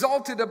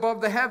 exalted above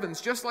the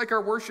heavens, just like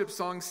our worship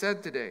song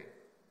said today.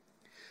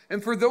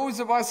 And for those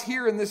of us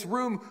here in this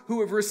room who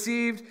have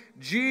received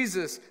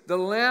Jesus, the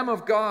Lamb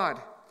of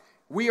God,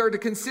 we are to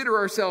consider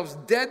ourselves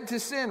dead to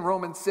sin,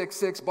 Romans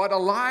 6:6, but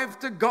alive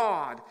to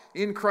God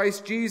in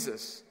Christ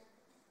Jesus.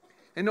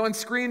 And on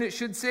screen it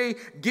should say,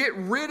 get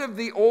rid of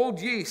the old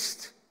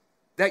yeast,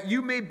 that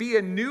you may be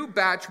a new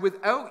batch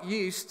without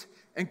yeast,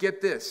 and get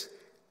this,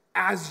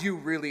 as you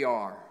really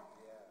are.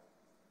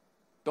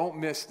 Don't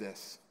miss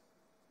this.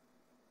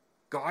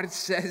 God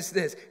says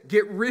this,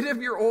 get rid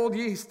of your old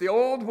yeast, the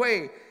old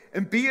way,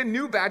 and be a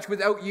new batch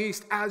without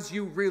yeast as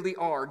you really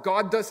are.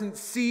 God doesn't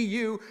see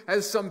you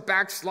as some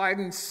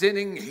backsliding,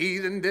 sinning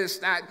heathen, this,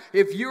 that.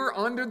 If you're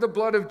under the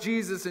blood of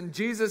Jesus and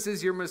Jesus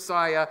is your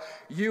Messiah,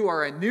 you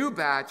are a new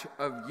batch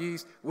of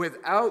yeast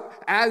without,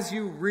 as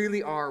you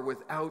really are,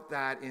 without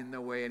that in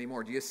the way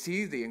anymore. Do you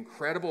see the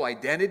incredible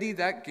identity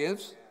that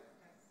gives?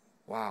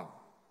 Wow.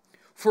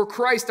 For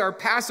Christ, our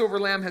Passover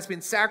lamb, has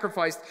been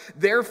sacrificed.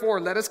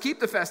 Therefore, let us keep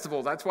the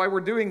festival. That's why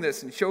we're doing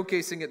this and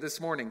showcasing it this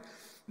morning.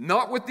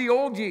 Not with the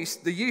old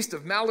yeast, the yeast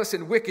of malice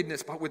and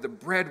wickedness, but with the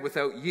bread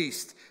without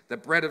yeast, the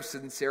bread of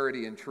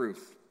sincerity and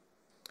truth.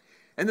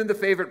 And then the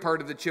favorite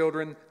part of the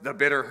children, the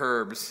bitter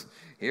herbs.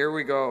 Here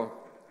we go.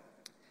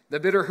 The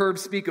bitter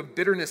herbs speak of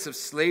bitterness of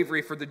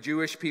slavery for the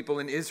Jewish people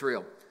in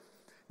Israel.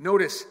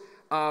 Notice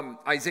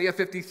Isaiah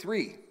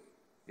 53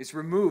 is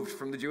removed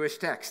from the Jewish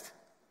text.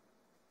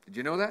 Did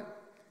you know that?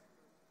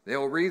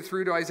 They'll read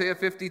through to Isaiah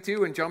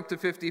 52 and jump to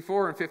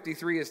 54, and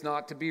 53 is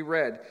not to be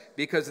read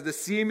because of the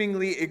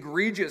seemingly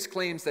egregious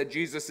claims that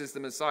Jesus is the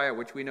Messiah,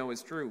 which we know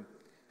is true.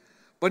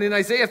 But in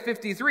Isaiah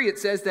 53, it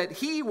says that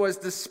he was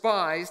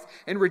despised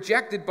and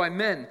rejected by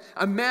men,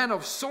 a man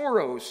of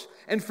sorrows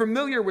and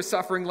familiar with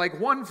suffering, like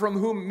one from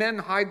whom men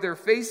hide their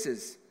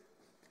faces.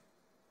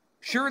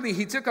 Surely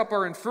he took up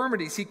our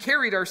infirmities. He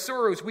carried our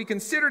sorrows. We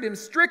considered him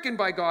stricken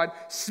by God,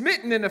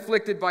 smitten and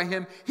afflicted by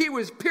him. He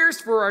was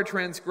pierced for our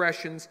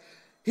transgressions.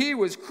 He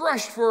was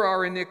crushed for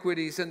our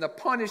iniquities, and the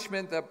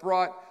punishment that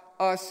brought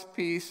us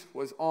peace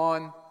was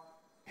on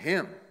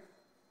him.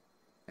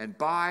 And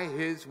by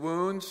his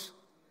wounds,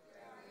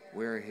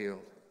 we're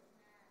healed.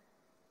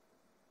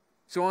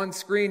 So on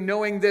screen,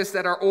 knowing this,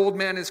 that our old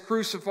man is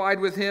crucified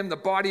with him, the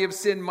body of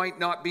sin might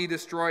not be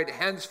destroyed.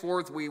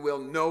 Henceforth, we will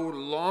no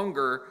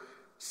longer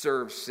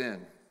serve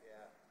sin.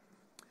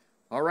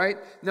 All right?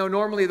 Now,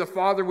 normally the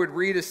father would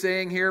read a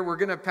saying here. We're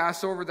going to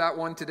pass over that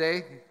one today.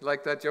 You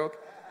like that joke?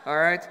 All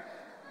right?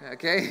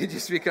 Okay,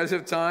 just because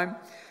of time.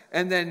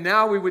 And then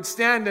now we would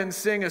stand and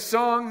sing a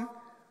song,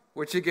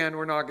 which again,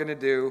 we're not going to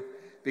do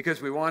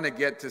because we want to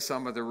get to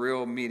some of the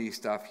real meaty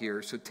stuff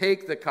here. So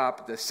take the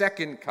cup, the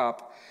second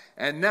cup,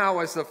 and now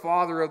as the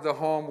father of the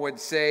home would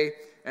say,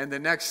 and the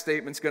next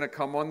statement's going to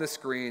come on the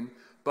screen,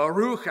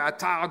 Baruch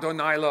atah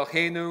Adonai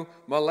Eloheinu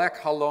melech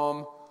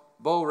halom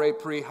Borei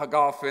pri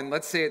hagafen.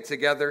 Let's say it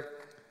together.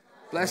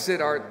 Blessed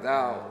art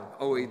thou,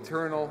 O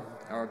eternal,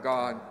 our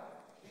God,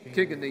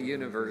 King of the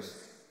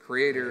universe,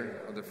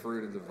 creator of the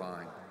fruit of the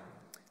vine.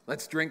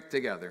 Let's drink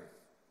together.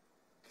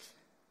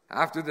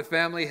 After the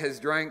family has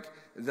drank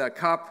the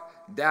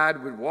cup,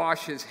 Dad would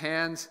wash his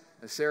hands,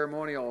 a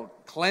ceremonial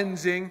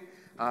cleansing.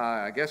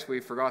 I guess we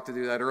forgot to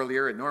do that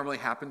earlier. It normally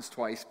happens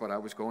twice, but I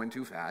was going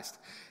too fast.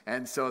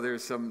 And so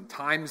there's some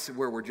times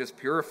where we're just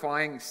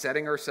purifying,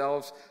 setting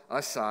ourselves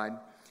aside.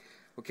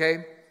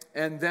 Okay?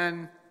 And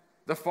then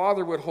the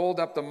father would hold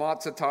up the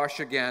matzah tash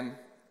again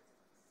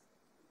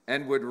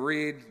and would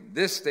read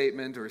this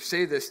statement or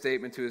say this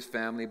statement to his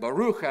family.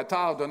 Baruch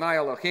atah Adonai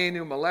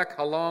Eloheinu melech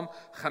halom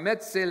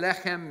chametze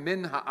lechem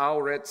min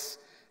ha'aretz.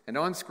 And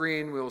on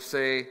screen we'll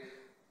say,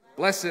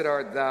 Blessed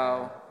art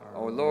thou,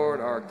 O Lord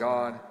our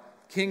God,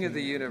 King of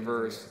the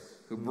universe,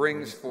 who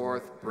brings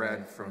forth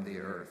bread from the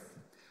earth.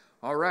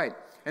 All right.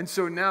 And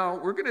so now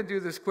we're going to do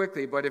this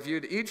quickly, but if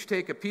you'd each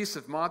take a piece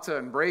of matzah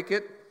and break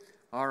it,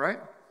 all right?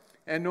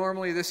 And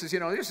normally this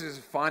is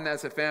fun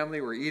as a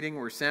family. We're eating,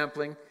 we're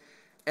sampling.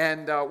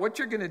 And what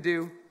you're going to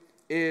do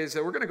is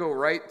we're going to go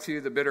right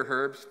to the bitter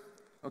herbs.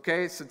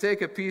 Okay, so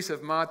take a piece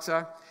of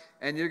matzah,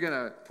 and you're going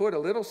to put a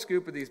little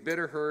scoop of these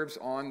bitter herbs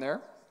on there.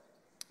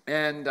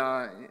 And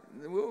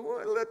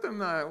we'll let them,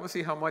 we'll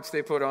see how much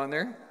they put on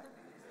there.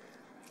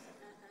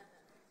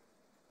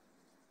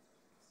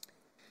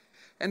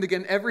 And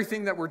again,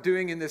 everything that we're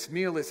doing in this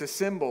meal is a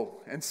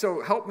symbol. And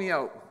so help me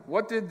out.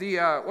 What did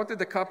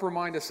the cup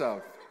remind us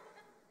of?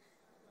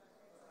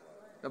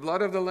 The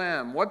blood of the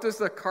lamb. What does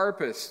the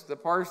carpus, the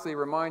parsley,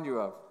 remind you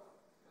of?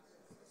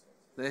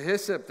 The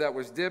hyssop that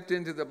was dipped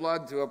into the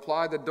blood to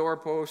apply the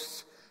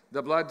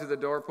blood to the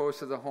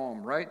doorposts of the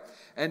home, right?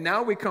 And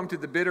now we come to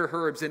the bitter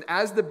herbs. And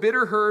as the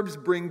bitter herbs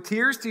bring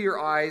tears to your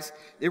eyes,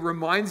 it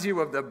reminds you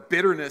of the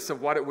bitterness of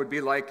what it would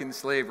be like in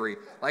slavery.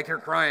 Like you're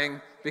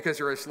crying because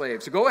you're a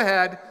slave. So go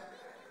ahead.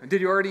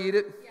 Did you already eat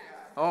it? Yes.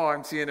 Oh,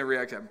 I'm seeing a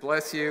reaction.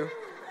 Bless you.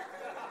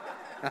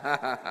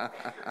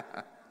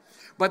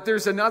 But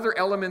there's another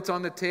element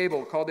on the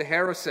table called the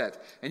haroset.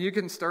 And you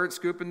can start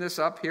scooping this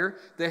up here.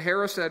 The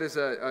haroset is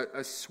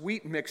a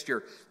sweet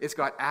mixture. It's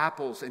got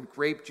apples and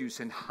grape juice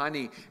and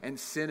honey and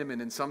cinnamon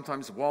and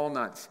sometimes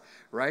walnuts,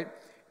 right?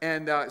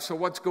 And so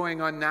what's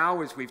going on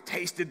now is we've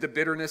tasted the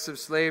bitterness of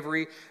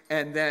slavery,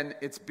 and then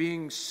it's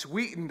being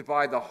sweetened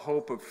by the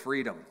hope of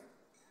freedom.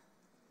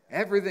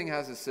 Everything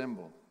has a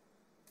symbol,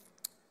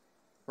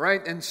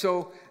 right? And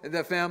so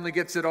the family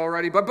gets it all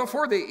ready. But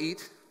before they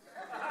eat,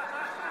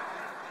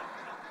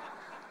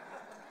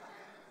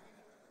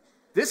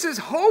 this is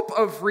hope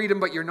of freedom,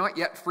 but you're not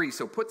yet free.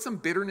 So put some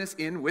bitterness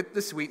in with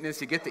the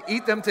sweetness. You get to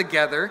eat them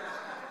together.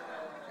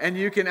 And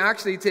you can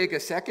actually take a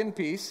second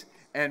piece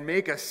and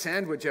make a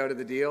sandwich out of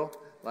the deal,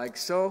 like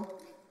so.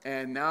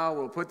 And now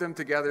we'll put them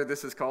together.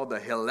 This is called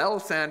the Hillel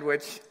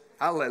sandwich.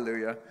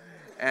 Hallelujah.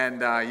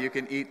 And you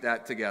can eat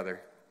that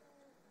together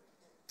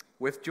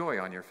with joy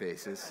on your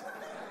faces.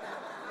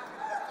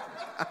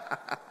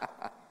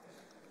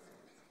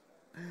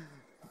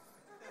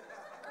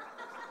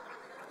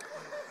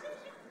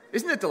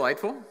 Isn't it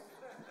delightful?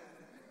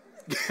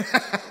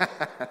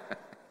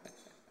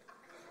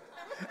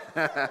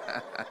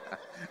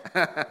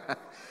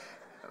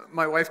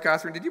 My wife,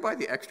 Catherine, did you buy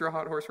the extra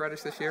hot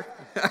horseradish this year?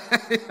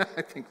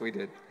 I think we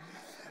did.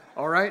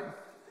 All right.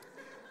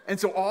 And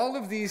so all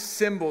of these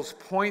symbols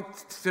point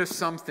to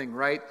something,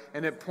 right?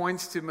 And it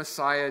points to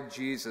Messiah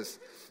Jesus.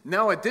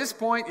 Now, at this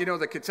point,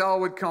 the kettle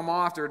would come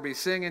off. There would be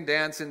singing,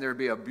 dancing. There would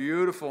be a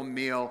beautiful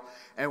meal,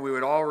 and we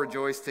would all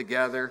rejoice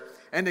together.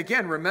 And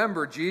again,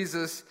 remember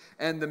Jesus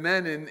and the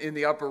men in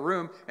the upper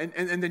room. And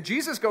then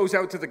Jesus goes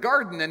out to the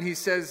garden, and he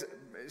says,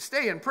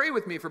 stay and pray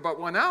with me for about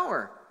 1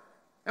 hour.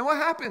 And what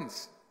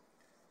happens?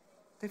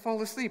 They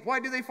fall asleep. Why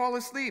do they fall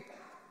asleep?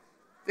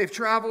 They've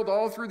traveled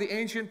all through the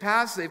ancient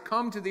paths. They've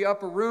come to the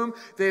upper room.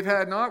 They've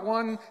had not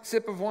one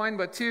sip of wine,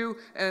 but two,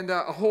 and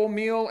a whole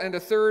meal, and a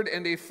third,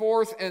 and a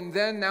fourth, and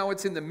then now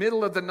it's in the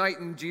middle of the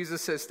night, and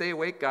Jesus says, stay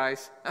awake,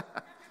 guys.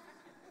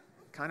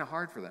 Kind of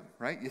hard for them,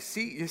 right? You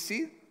see,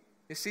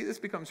 this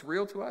becomes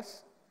real to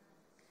us.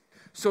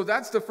 So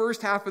that's the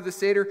first half of the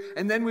Seder,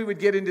 and then we would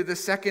get into the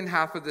second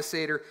half of the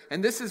Seder,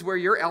 and this is where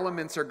your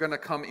elements are going to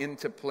come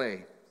into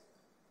play.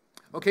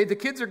 Okay, the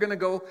kids are going to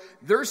go,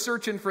 they're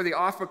searching for the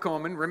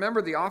afikomen. Remember,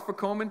 the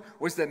afikomen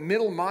was the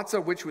middle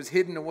matzah which was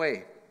hidden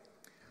away.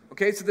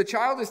 Okay, so the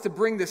child is to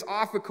bring this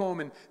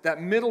afikomen, that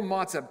middle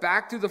matzah,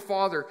 back to the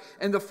father,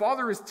 and the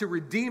father is to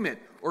redeem it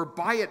or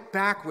buy it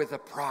back with a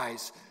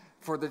prize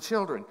for the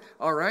children.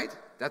 All right?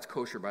 That's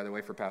kosher, by the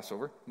way, for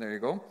Passover. There you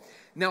go.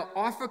 Now,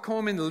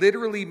 afikomen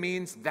literally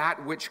means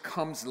that which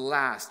comes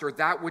last, or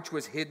that which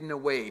was hidden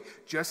away,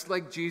 just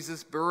like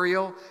Jesus'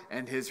 burial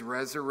and his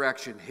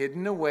resurrection.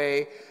 Hidden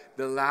away,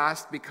 the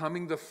last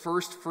becoming the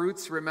first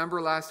fruits.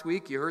 Remember last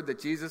week you heard that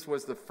Jesus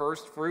was the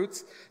first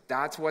fruits?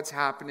 That's what's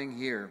happening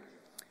here.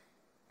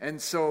 And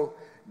so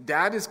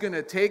Dad is going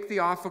to take the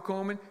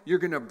afikomen. You're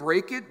going to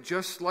break it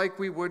just like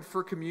we would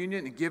for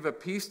communion and give a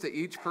piece to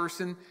each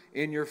person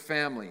in your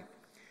family.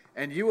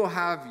 And you will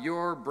have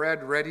your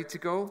bread ready to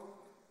go.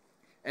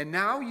 And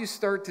now you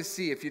start to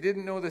see, if you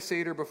didn't know the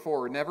Seder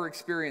before or never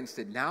experienced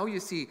it, now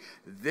you see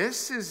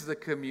this is the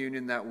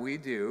communion that we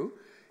do.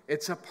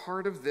 It's a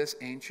part of this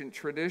ancient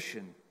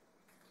tradition.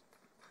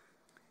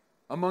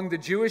 Among the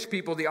Jewish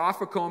people, the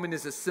afikomen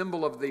is a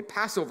symbol of the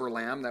Passover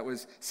lamb that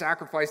was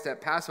sacrificed at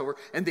Passover,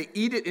 and they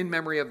eat it in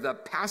memory of the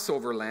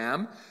Passover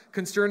lamb.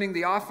 Concerning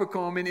the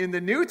afikomen in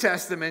the New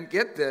Testament,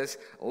 get this,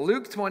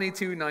 Luke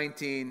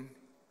 22:19,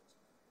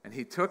 and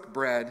he took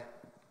bread,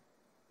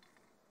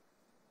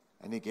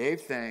 and he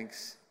gave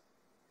thanks,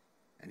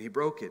 and he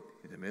broke it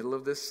in the middle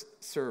of this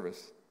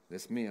service,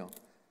 this meal,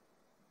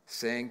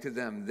 saying to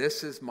them,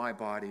 "This is my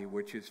body,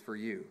 which is for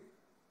you.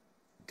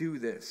 Do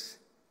this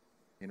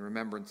in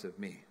remembrance of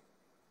me."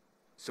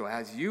 So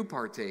as you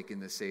partake in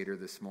the Seder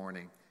this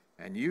morning,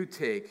 and you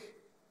take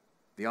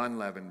the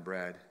unleavened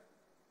bread,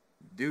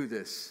 do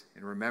this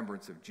in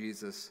remembrance of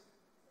Jesus,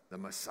 the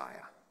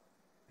Messiah.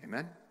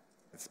 Amen?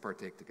 Let's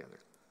partake together.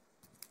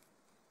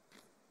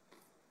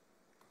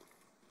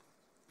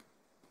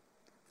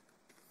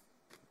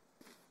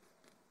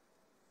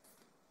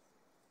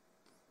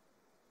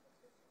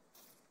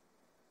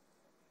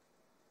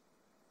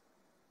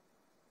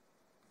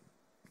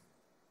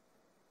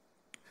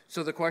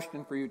 So the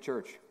question for you,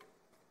 church,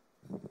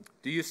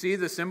 do you see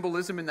the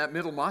symbolism in that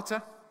middle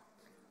matzah?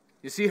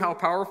 You see how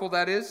powerful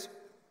that is?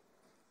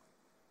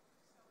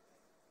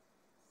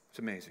 It's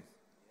amazing.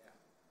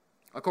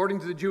 According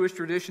to the Jewish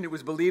tradition, it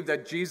was believed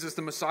that Jesus,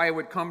 the Messiah,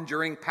 would come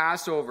during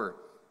Passover.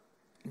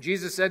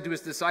 Jesus said to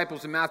his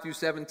disciples in Matthew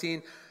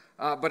 17,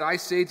 but I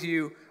say to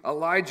you,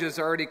 Elijah's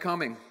already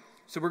coming.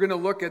 So we're going to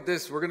look at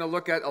this. We're going to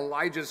look at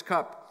Elijah's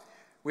cup.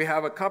 We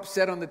have a cup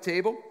set on the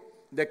table.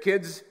 The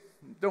kids,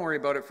 don't worry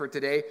about it for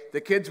today.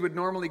 The kids would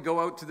normally go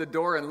out to the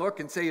door and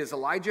look and say, is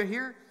Elijah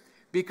here?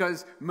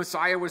 Because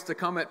Messiah was to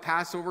come at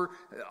Passover.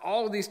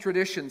 All of these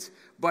traditions.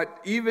 But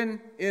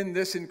even in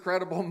this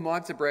incredible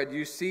matzah bread,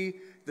 you see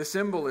the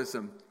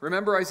symbolism.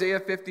 Remember Isaiah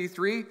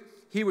 53?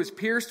 He was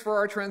pierced for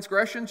our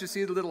transgressions. You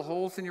see the little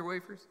holes in your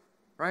wafers?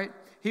 Right?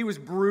 He was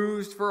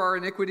bruised for our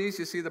iniquities.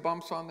 You see the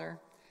bumps on there?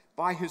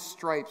 By his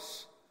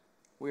stripes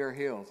we are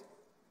healed.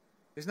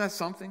 Isn't that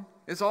something?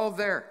 It's all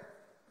there.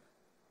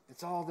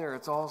 It's all there.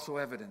 It's all so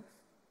evident.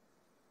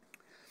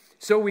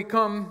 So we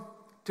come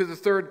to the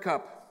third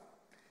cup.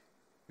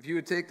 If you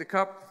would take the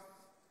cup.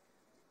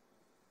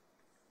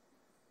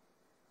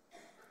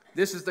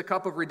 This is the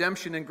cup of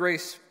redemption and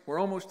grace. We're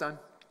almost done.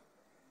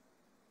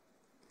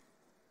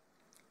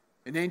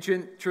 In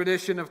ancient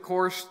tradition, of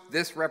course,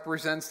 this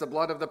represents the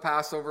blood of the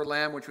Passover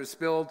lamb, which was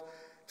spilled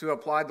to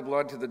apply the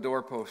blood to the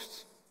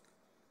doorposts.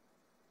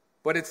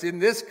 But it's in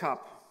this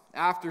cup,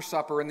 after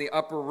supper in the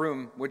upper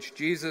room, which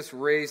Jesus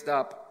raised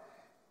up.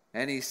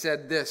 And he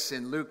said this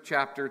in Luke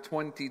chapter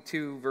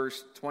 22,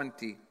 verse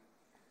 20.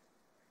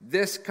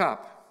 This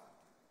cup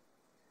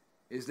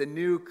is the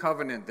new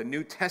covenant, the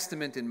New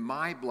Testament in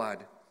my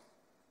blood,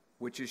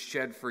 which is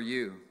shed for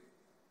you.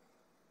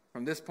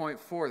 From this point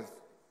forth,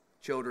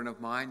 children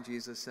of mine,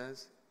 Jesus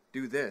says,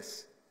 do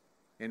this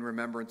in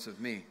remembrance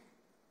of me.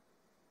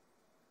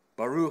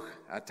 Baruch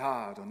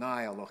atah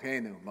Adonai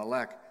Eloheinu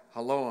melech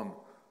haloam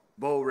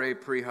bo re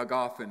pri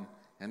hagafen.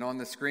 And on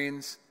the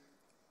screens,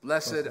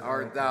 blessed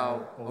art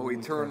thou, O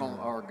eternal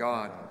our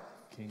God,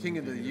 King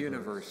of the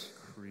universe,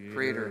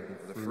 creator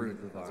of the fruit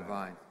of the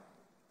vine.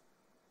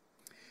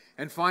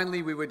 And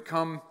finally, we would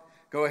come,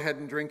 go ahead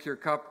and drink your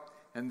cup,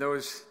 and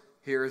those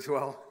here as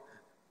well.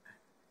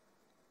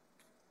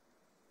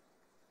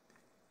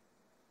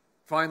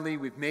 Finally,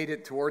 we've made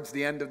it towards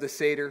the end of the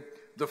Seder.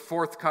 The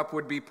fourth cup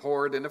would be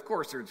poured, and of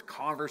course there's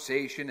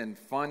conversation and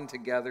fun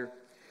together.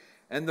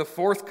 And the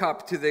fourth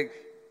cup to the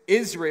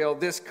Israel,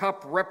 this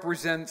cup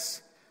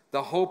represents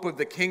the hope of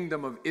the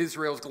kingdom of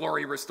Israel's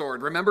glory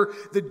restored. Remember,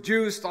 the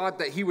Jews thought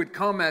that he would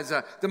come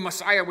the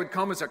Messiah would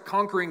come as a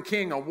conquering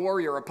king, a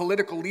warrior, a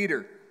political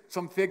leader,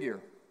 some figure,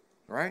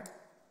 right?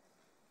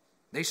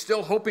 They're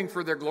still hoping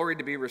for their glory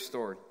to be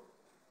restored.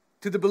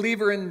 To the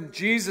believer in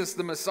Jesus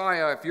the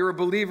Messiah, if you're a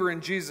believer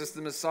in Jesus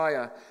the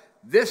Messiah,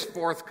 this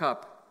fourth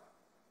cup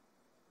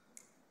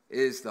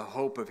is the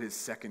hope of his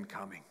second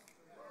coming.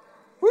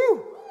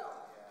 Woo!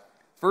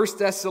 1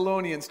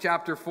 Thessalonians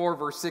chapter 4,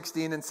 verse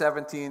 16 and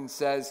 17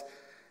 says,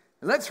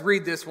 and let's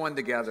read this one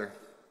together.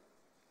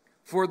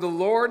 For the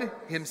Lord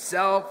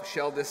himself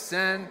shall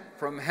descend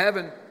from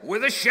heaven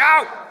with a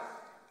shout,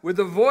 with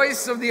the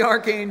voice of the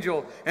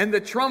archangel and the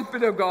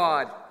trumpet of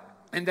God,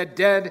 and the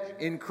dead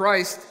in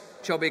Christ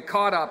shall be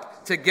caught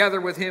up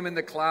together with him in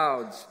the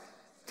clouds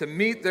to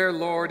meet their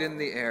Lord in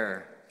the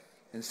air.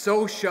 And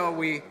so shall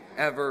we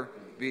ever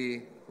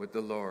be with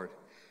the Lord.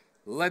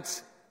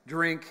 Let's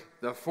drink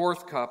the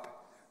fourth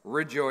cup,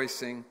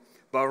 rejoicing.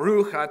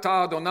 Baruch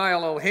atah Adonai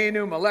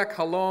Eloheinu melech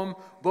halom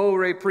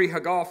borei pri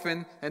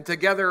hagafen. And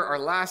together our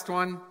last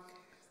one.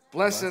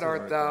 Blessed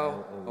art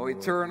thou, O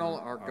eternal,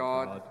 our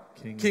God,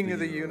 King of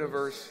the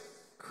universe,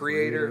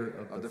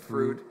 creator of the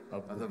fruit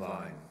of the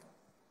vine.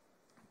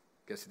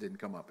 Guess it didn't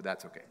come up, but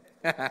that's okay.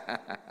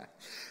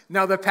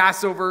 Now the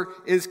Passover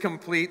is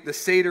complete. The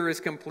Seder is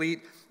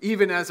complete,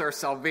 even as our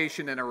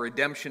salvation and our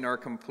redemption are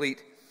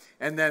complete.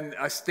 And then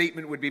a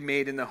statement would be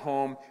made in the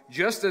home,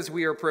 just as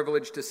we are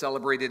privileged to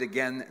celebrate it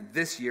again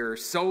this year,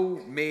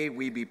 so may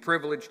we be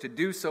privileged to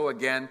do so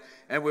again.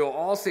 And we'll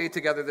all say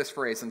together this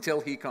phrase, until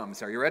he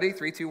comes. Are you ready?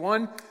 3, 2,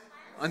 1.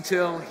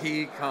 Until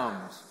he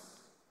comes.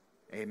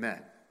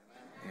 Amen.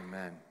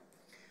 Amen.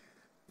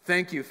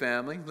 Thank you,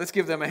 family. Let's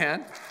give them a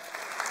hand.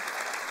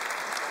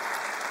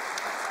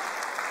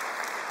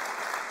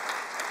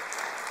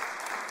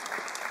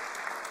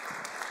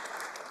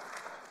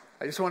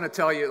 I just want to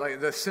tell you, like,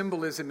 the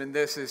symbolism in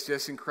this is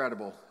just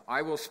incredible.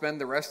 I will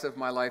spend the rest of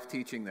my life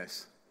teaching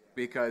this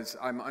because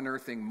I'm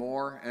unearthing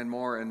more and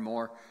more and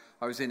more.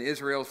 I was in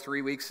Israel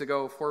 4 weeks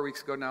ago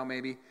now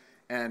maybe,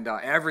 and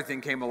everything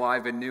came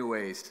alive in new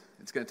ways.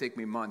 It's going to take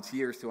me months,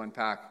 years to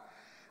unpack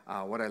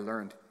what I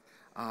learned.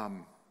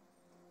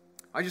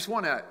 I just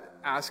want to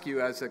ask you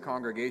as a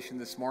congregation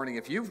this morning,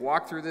 if you've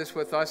walked through this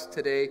with us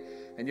today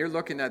and you're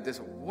looking at this,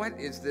 what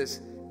is this?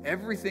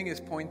 Everything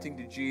is pointing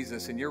to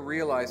Jesus, and you're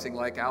realizing,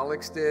 like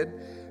Alex did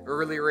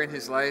earlier in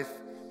his life,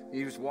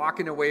 he was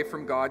walking away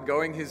from God,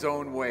 going his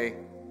own way,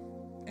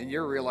 and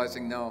you're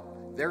realizing, no,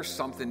 there's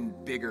something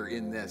bigger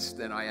in this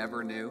than I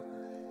ever knew,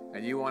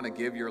 and you want to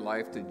give your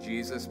life to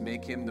Jesus,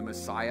 make him the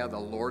Messiah, the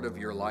Lord of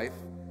your life.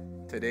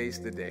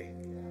 Today's the day.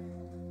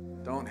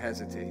 Don't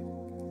hesitate.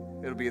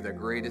 It'll be the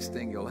greatest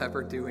thing you'll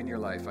ever do in your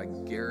life, I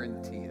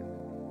guarantee it.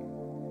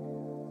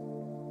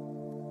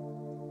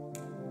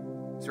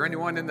 Is there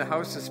anyone in the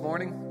house this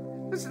morning?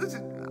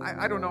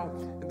 I don't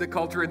know the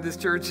culture in this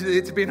church.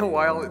 It's been a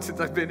while since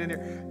I've been in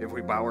here, if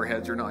we bow our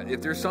heads or not.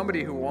 If there's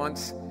somebody who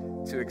wants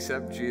to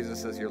accept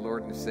Jesus as your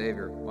Lord and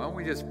Savior, why don't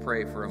we just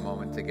pray for a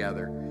moment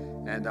together?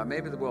 And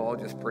maybe we'll all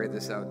just pray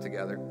this out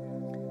together.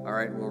 All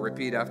right, we'll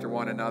repeat after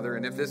one another.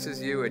 And if this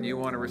is you and you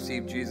want to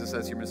receive Jesus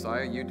as your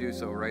Messiah, you do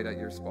so right at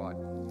your spot.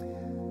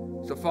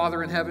 So,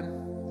 Father in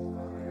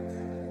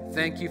heaven,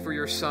 thank you for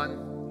your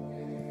Son.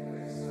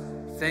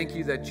 Thank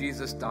you that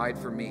Jesus died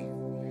for me.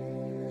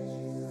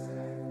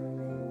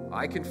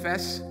 I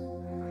confess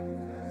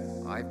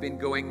I've been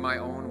going my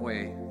own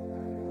way.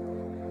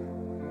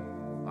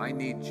 I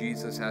need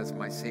Jesus as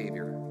my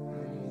Savior.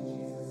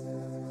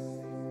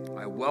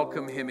 I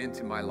welcome him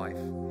into my life.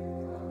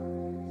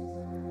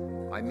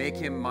 I make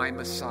him my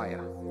Messiah.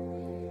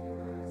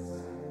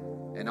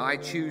 And I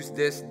choose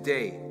this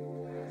day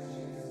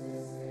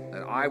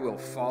that I will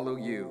follow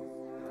you,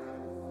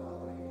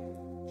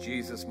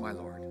 Jesus my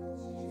Lord.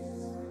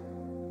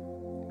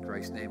 In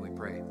Christ's name we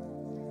pray.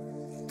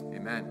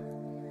 Amen.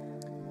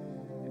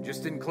 And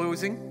just in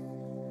closing,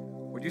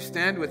 would you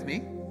stand with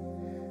me?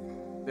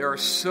 There are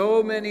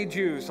so many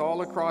Jews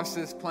all across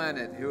this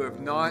planet who have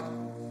not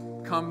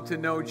come to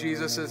know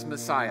Jesus as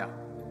Messiah.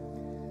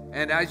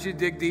 And as you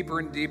dig deeper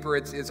and deeper,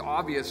 it's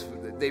obvious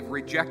that they've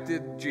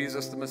rejected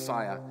Jesus the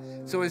Messiah.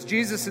 So as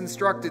Jesus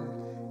instructed,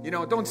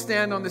 don't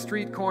stand on the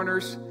street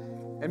corners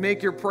and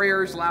make your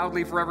prayers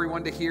loudly for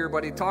everyone to hear,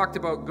 but he talked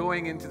about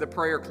going into the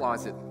prayer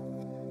closet.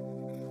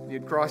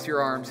 You'd cross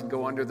your arms and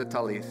go under the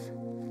talith.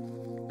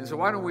 And so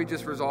why don't we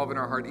just resolve in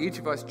our heart, each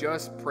of us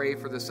just pray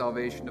for the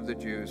salvation of the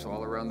Jews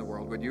all around the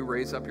world. Would you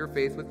raise up your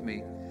faith with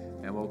me?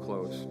 And we'll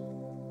close.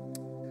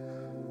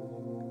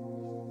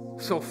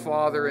 So,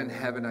 Father in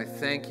heaven, I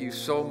thank you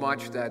so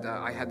much that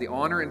I had the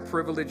honor and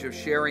privilege of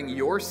sharing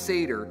your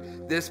Seder,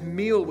 this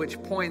meal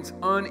which points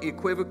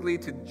unequivocally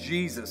to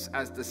Jesus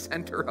as the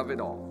center of it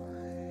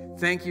all.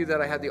 Thank you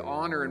that I had the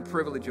honor and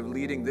privilege of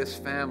leading this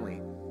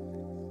family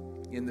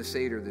in the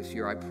Seder this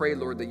year. I pray,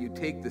 Lord, that you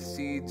take the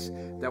seeds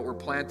that were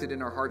planted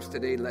in our hearts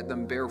today, let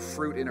them bear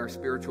fruit in our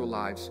spiritual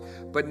lives.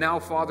 But now,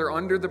 Father,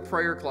 under the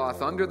prayer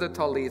cloth, under the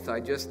talith,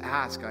 I just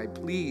ask, I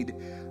plead,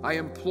 I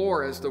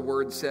implore, as the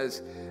word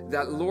says,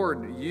 that,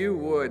 Lord, you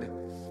would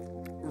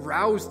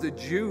rouse the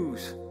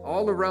Jews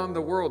all around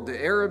the world,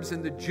 the Arabs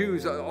and the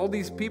Jews, all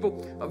these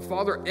people,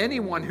 Father,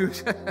 anyone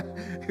who's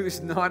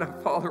not a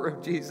follower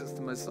of Jesus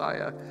the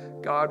Messiah,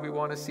 God, we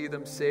want to see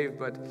them saved,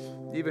 but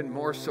even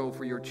more so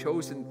for your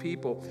chosen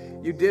people.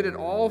 You did it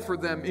all for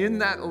them in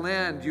that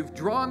land. You've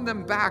drawn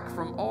them back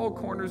from all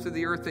corners of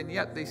the earth, and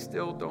yet they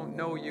still don't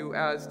know you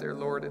as their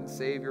Lord and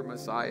Savior,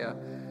 Messiah,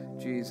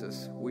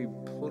 Jesus. We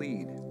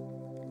plead,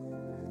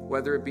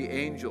 whether it be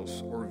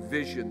angels or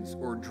visions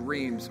or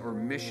dreams or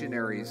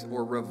missionaries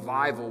or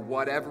revival,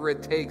 whatever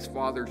it takes,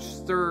 Father,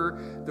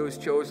 stir those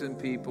chosen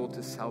people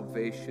to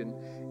salvation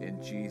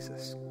in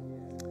Jesus.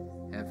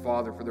 And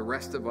Father, for the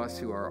rest of us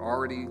who are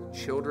already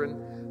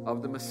children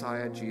of the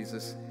Messiah,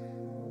 Jesus,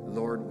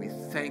 Lord, we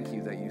thank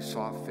you that you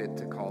saw fit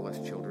to call us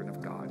children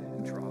of God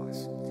and draw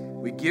us.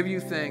 We give you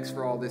thanks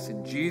for all this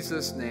in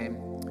Jesus' name.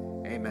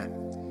 Amen.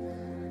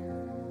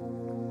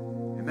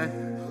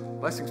 Amen.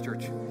 Blessings,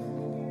 church.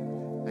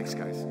 Thanks,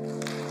 guys.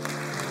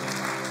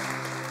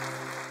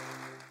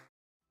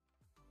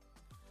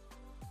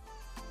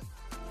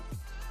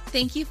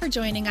 Thank you for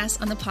joining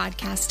us on the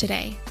podcast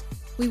today.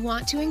 We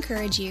want to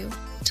encourage you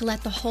to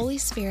let the Holy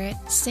Spirit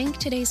sink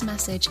today's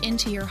message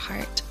into your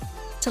heart,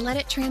 to let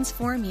it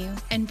transform you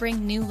and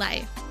bring new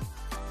life.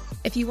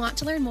 If you want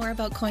to learn more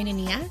about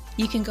Koinonia,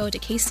 you can go to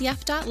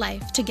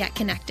kcf.life to get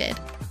connected.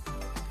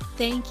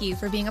 Thank you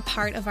for being a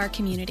part of our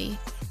community.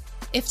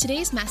 If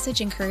today's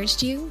message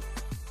encouraged you,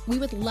 we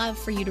would love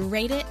for you to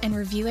rate it and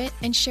review it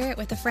and share it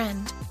with a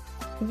friend.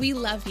 We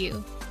love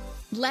you.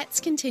 Let's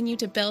continue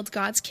to build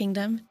God's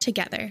kingdom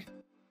together.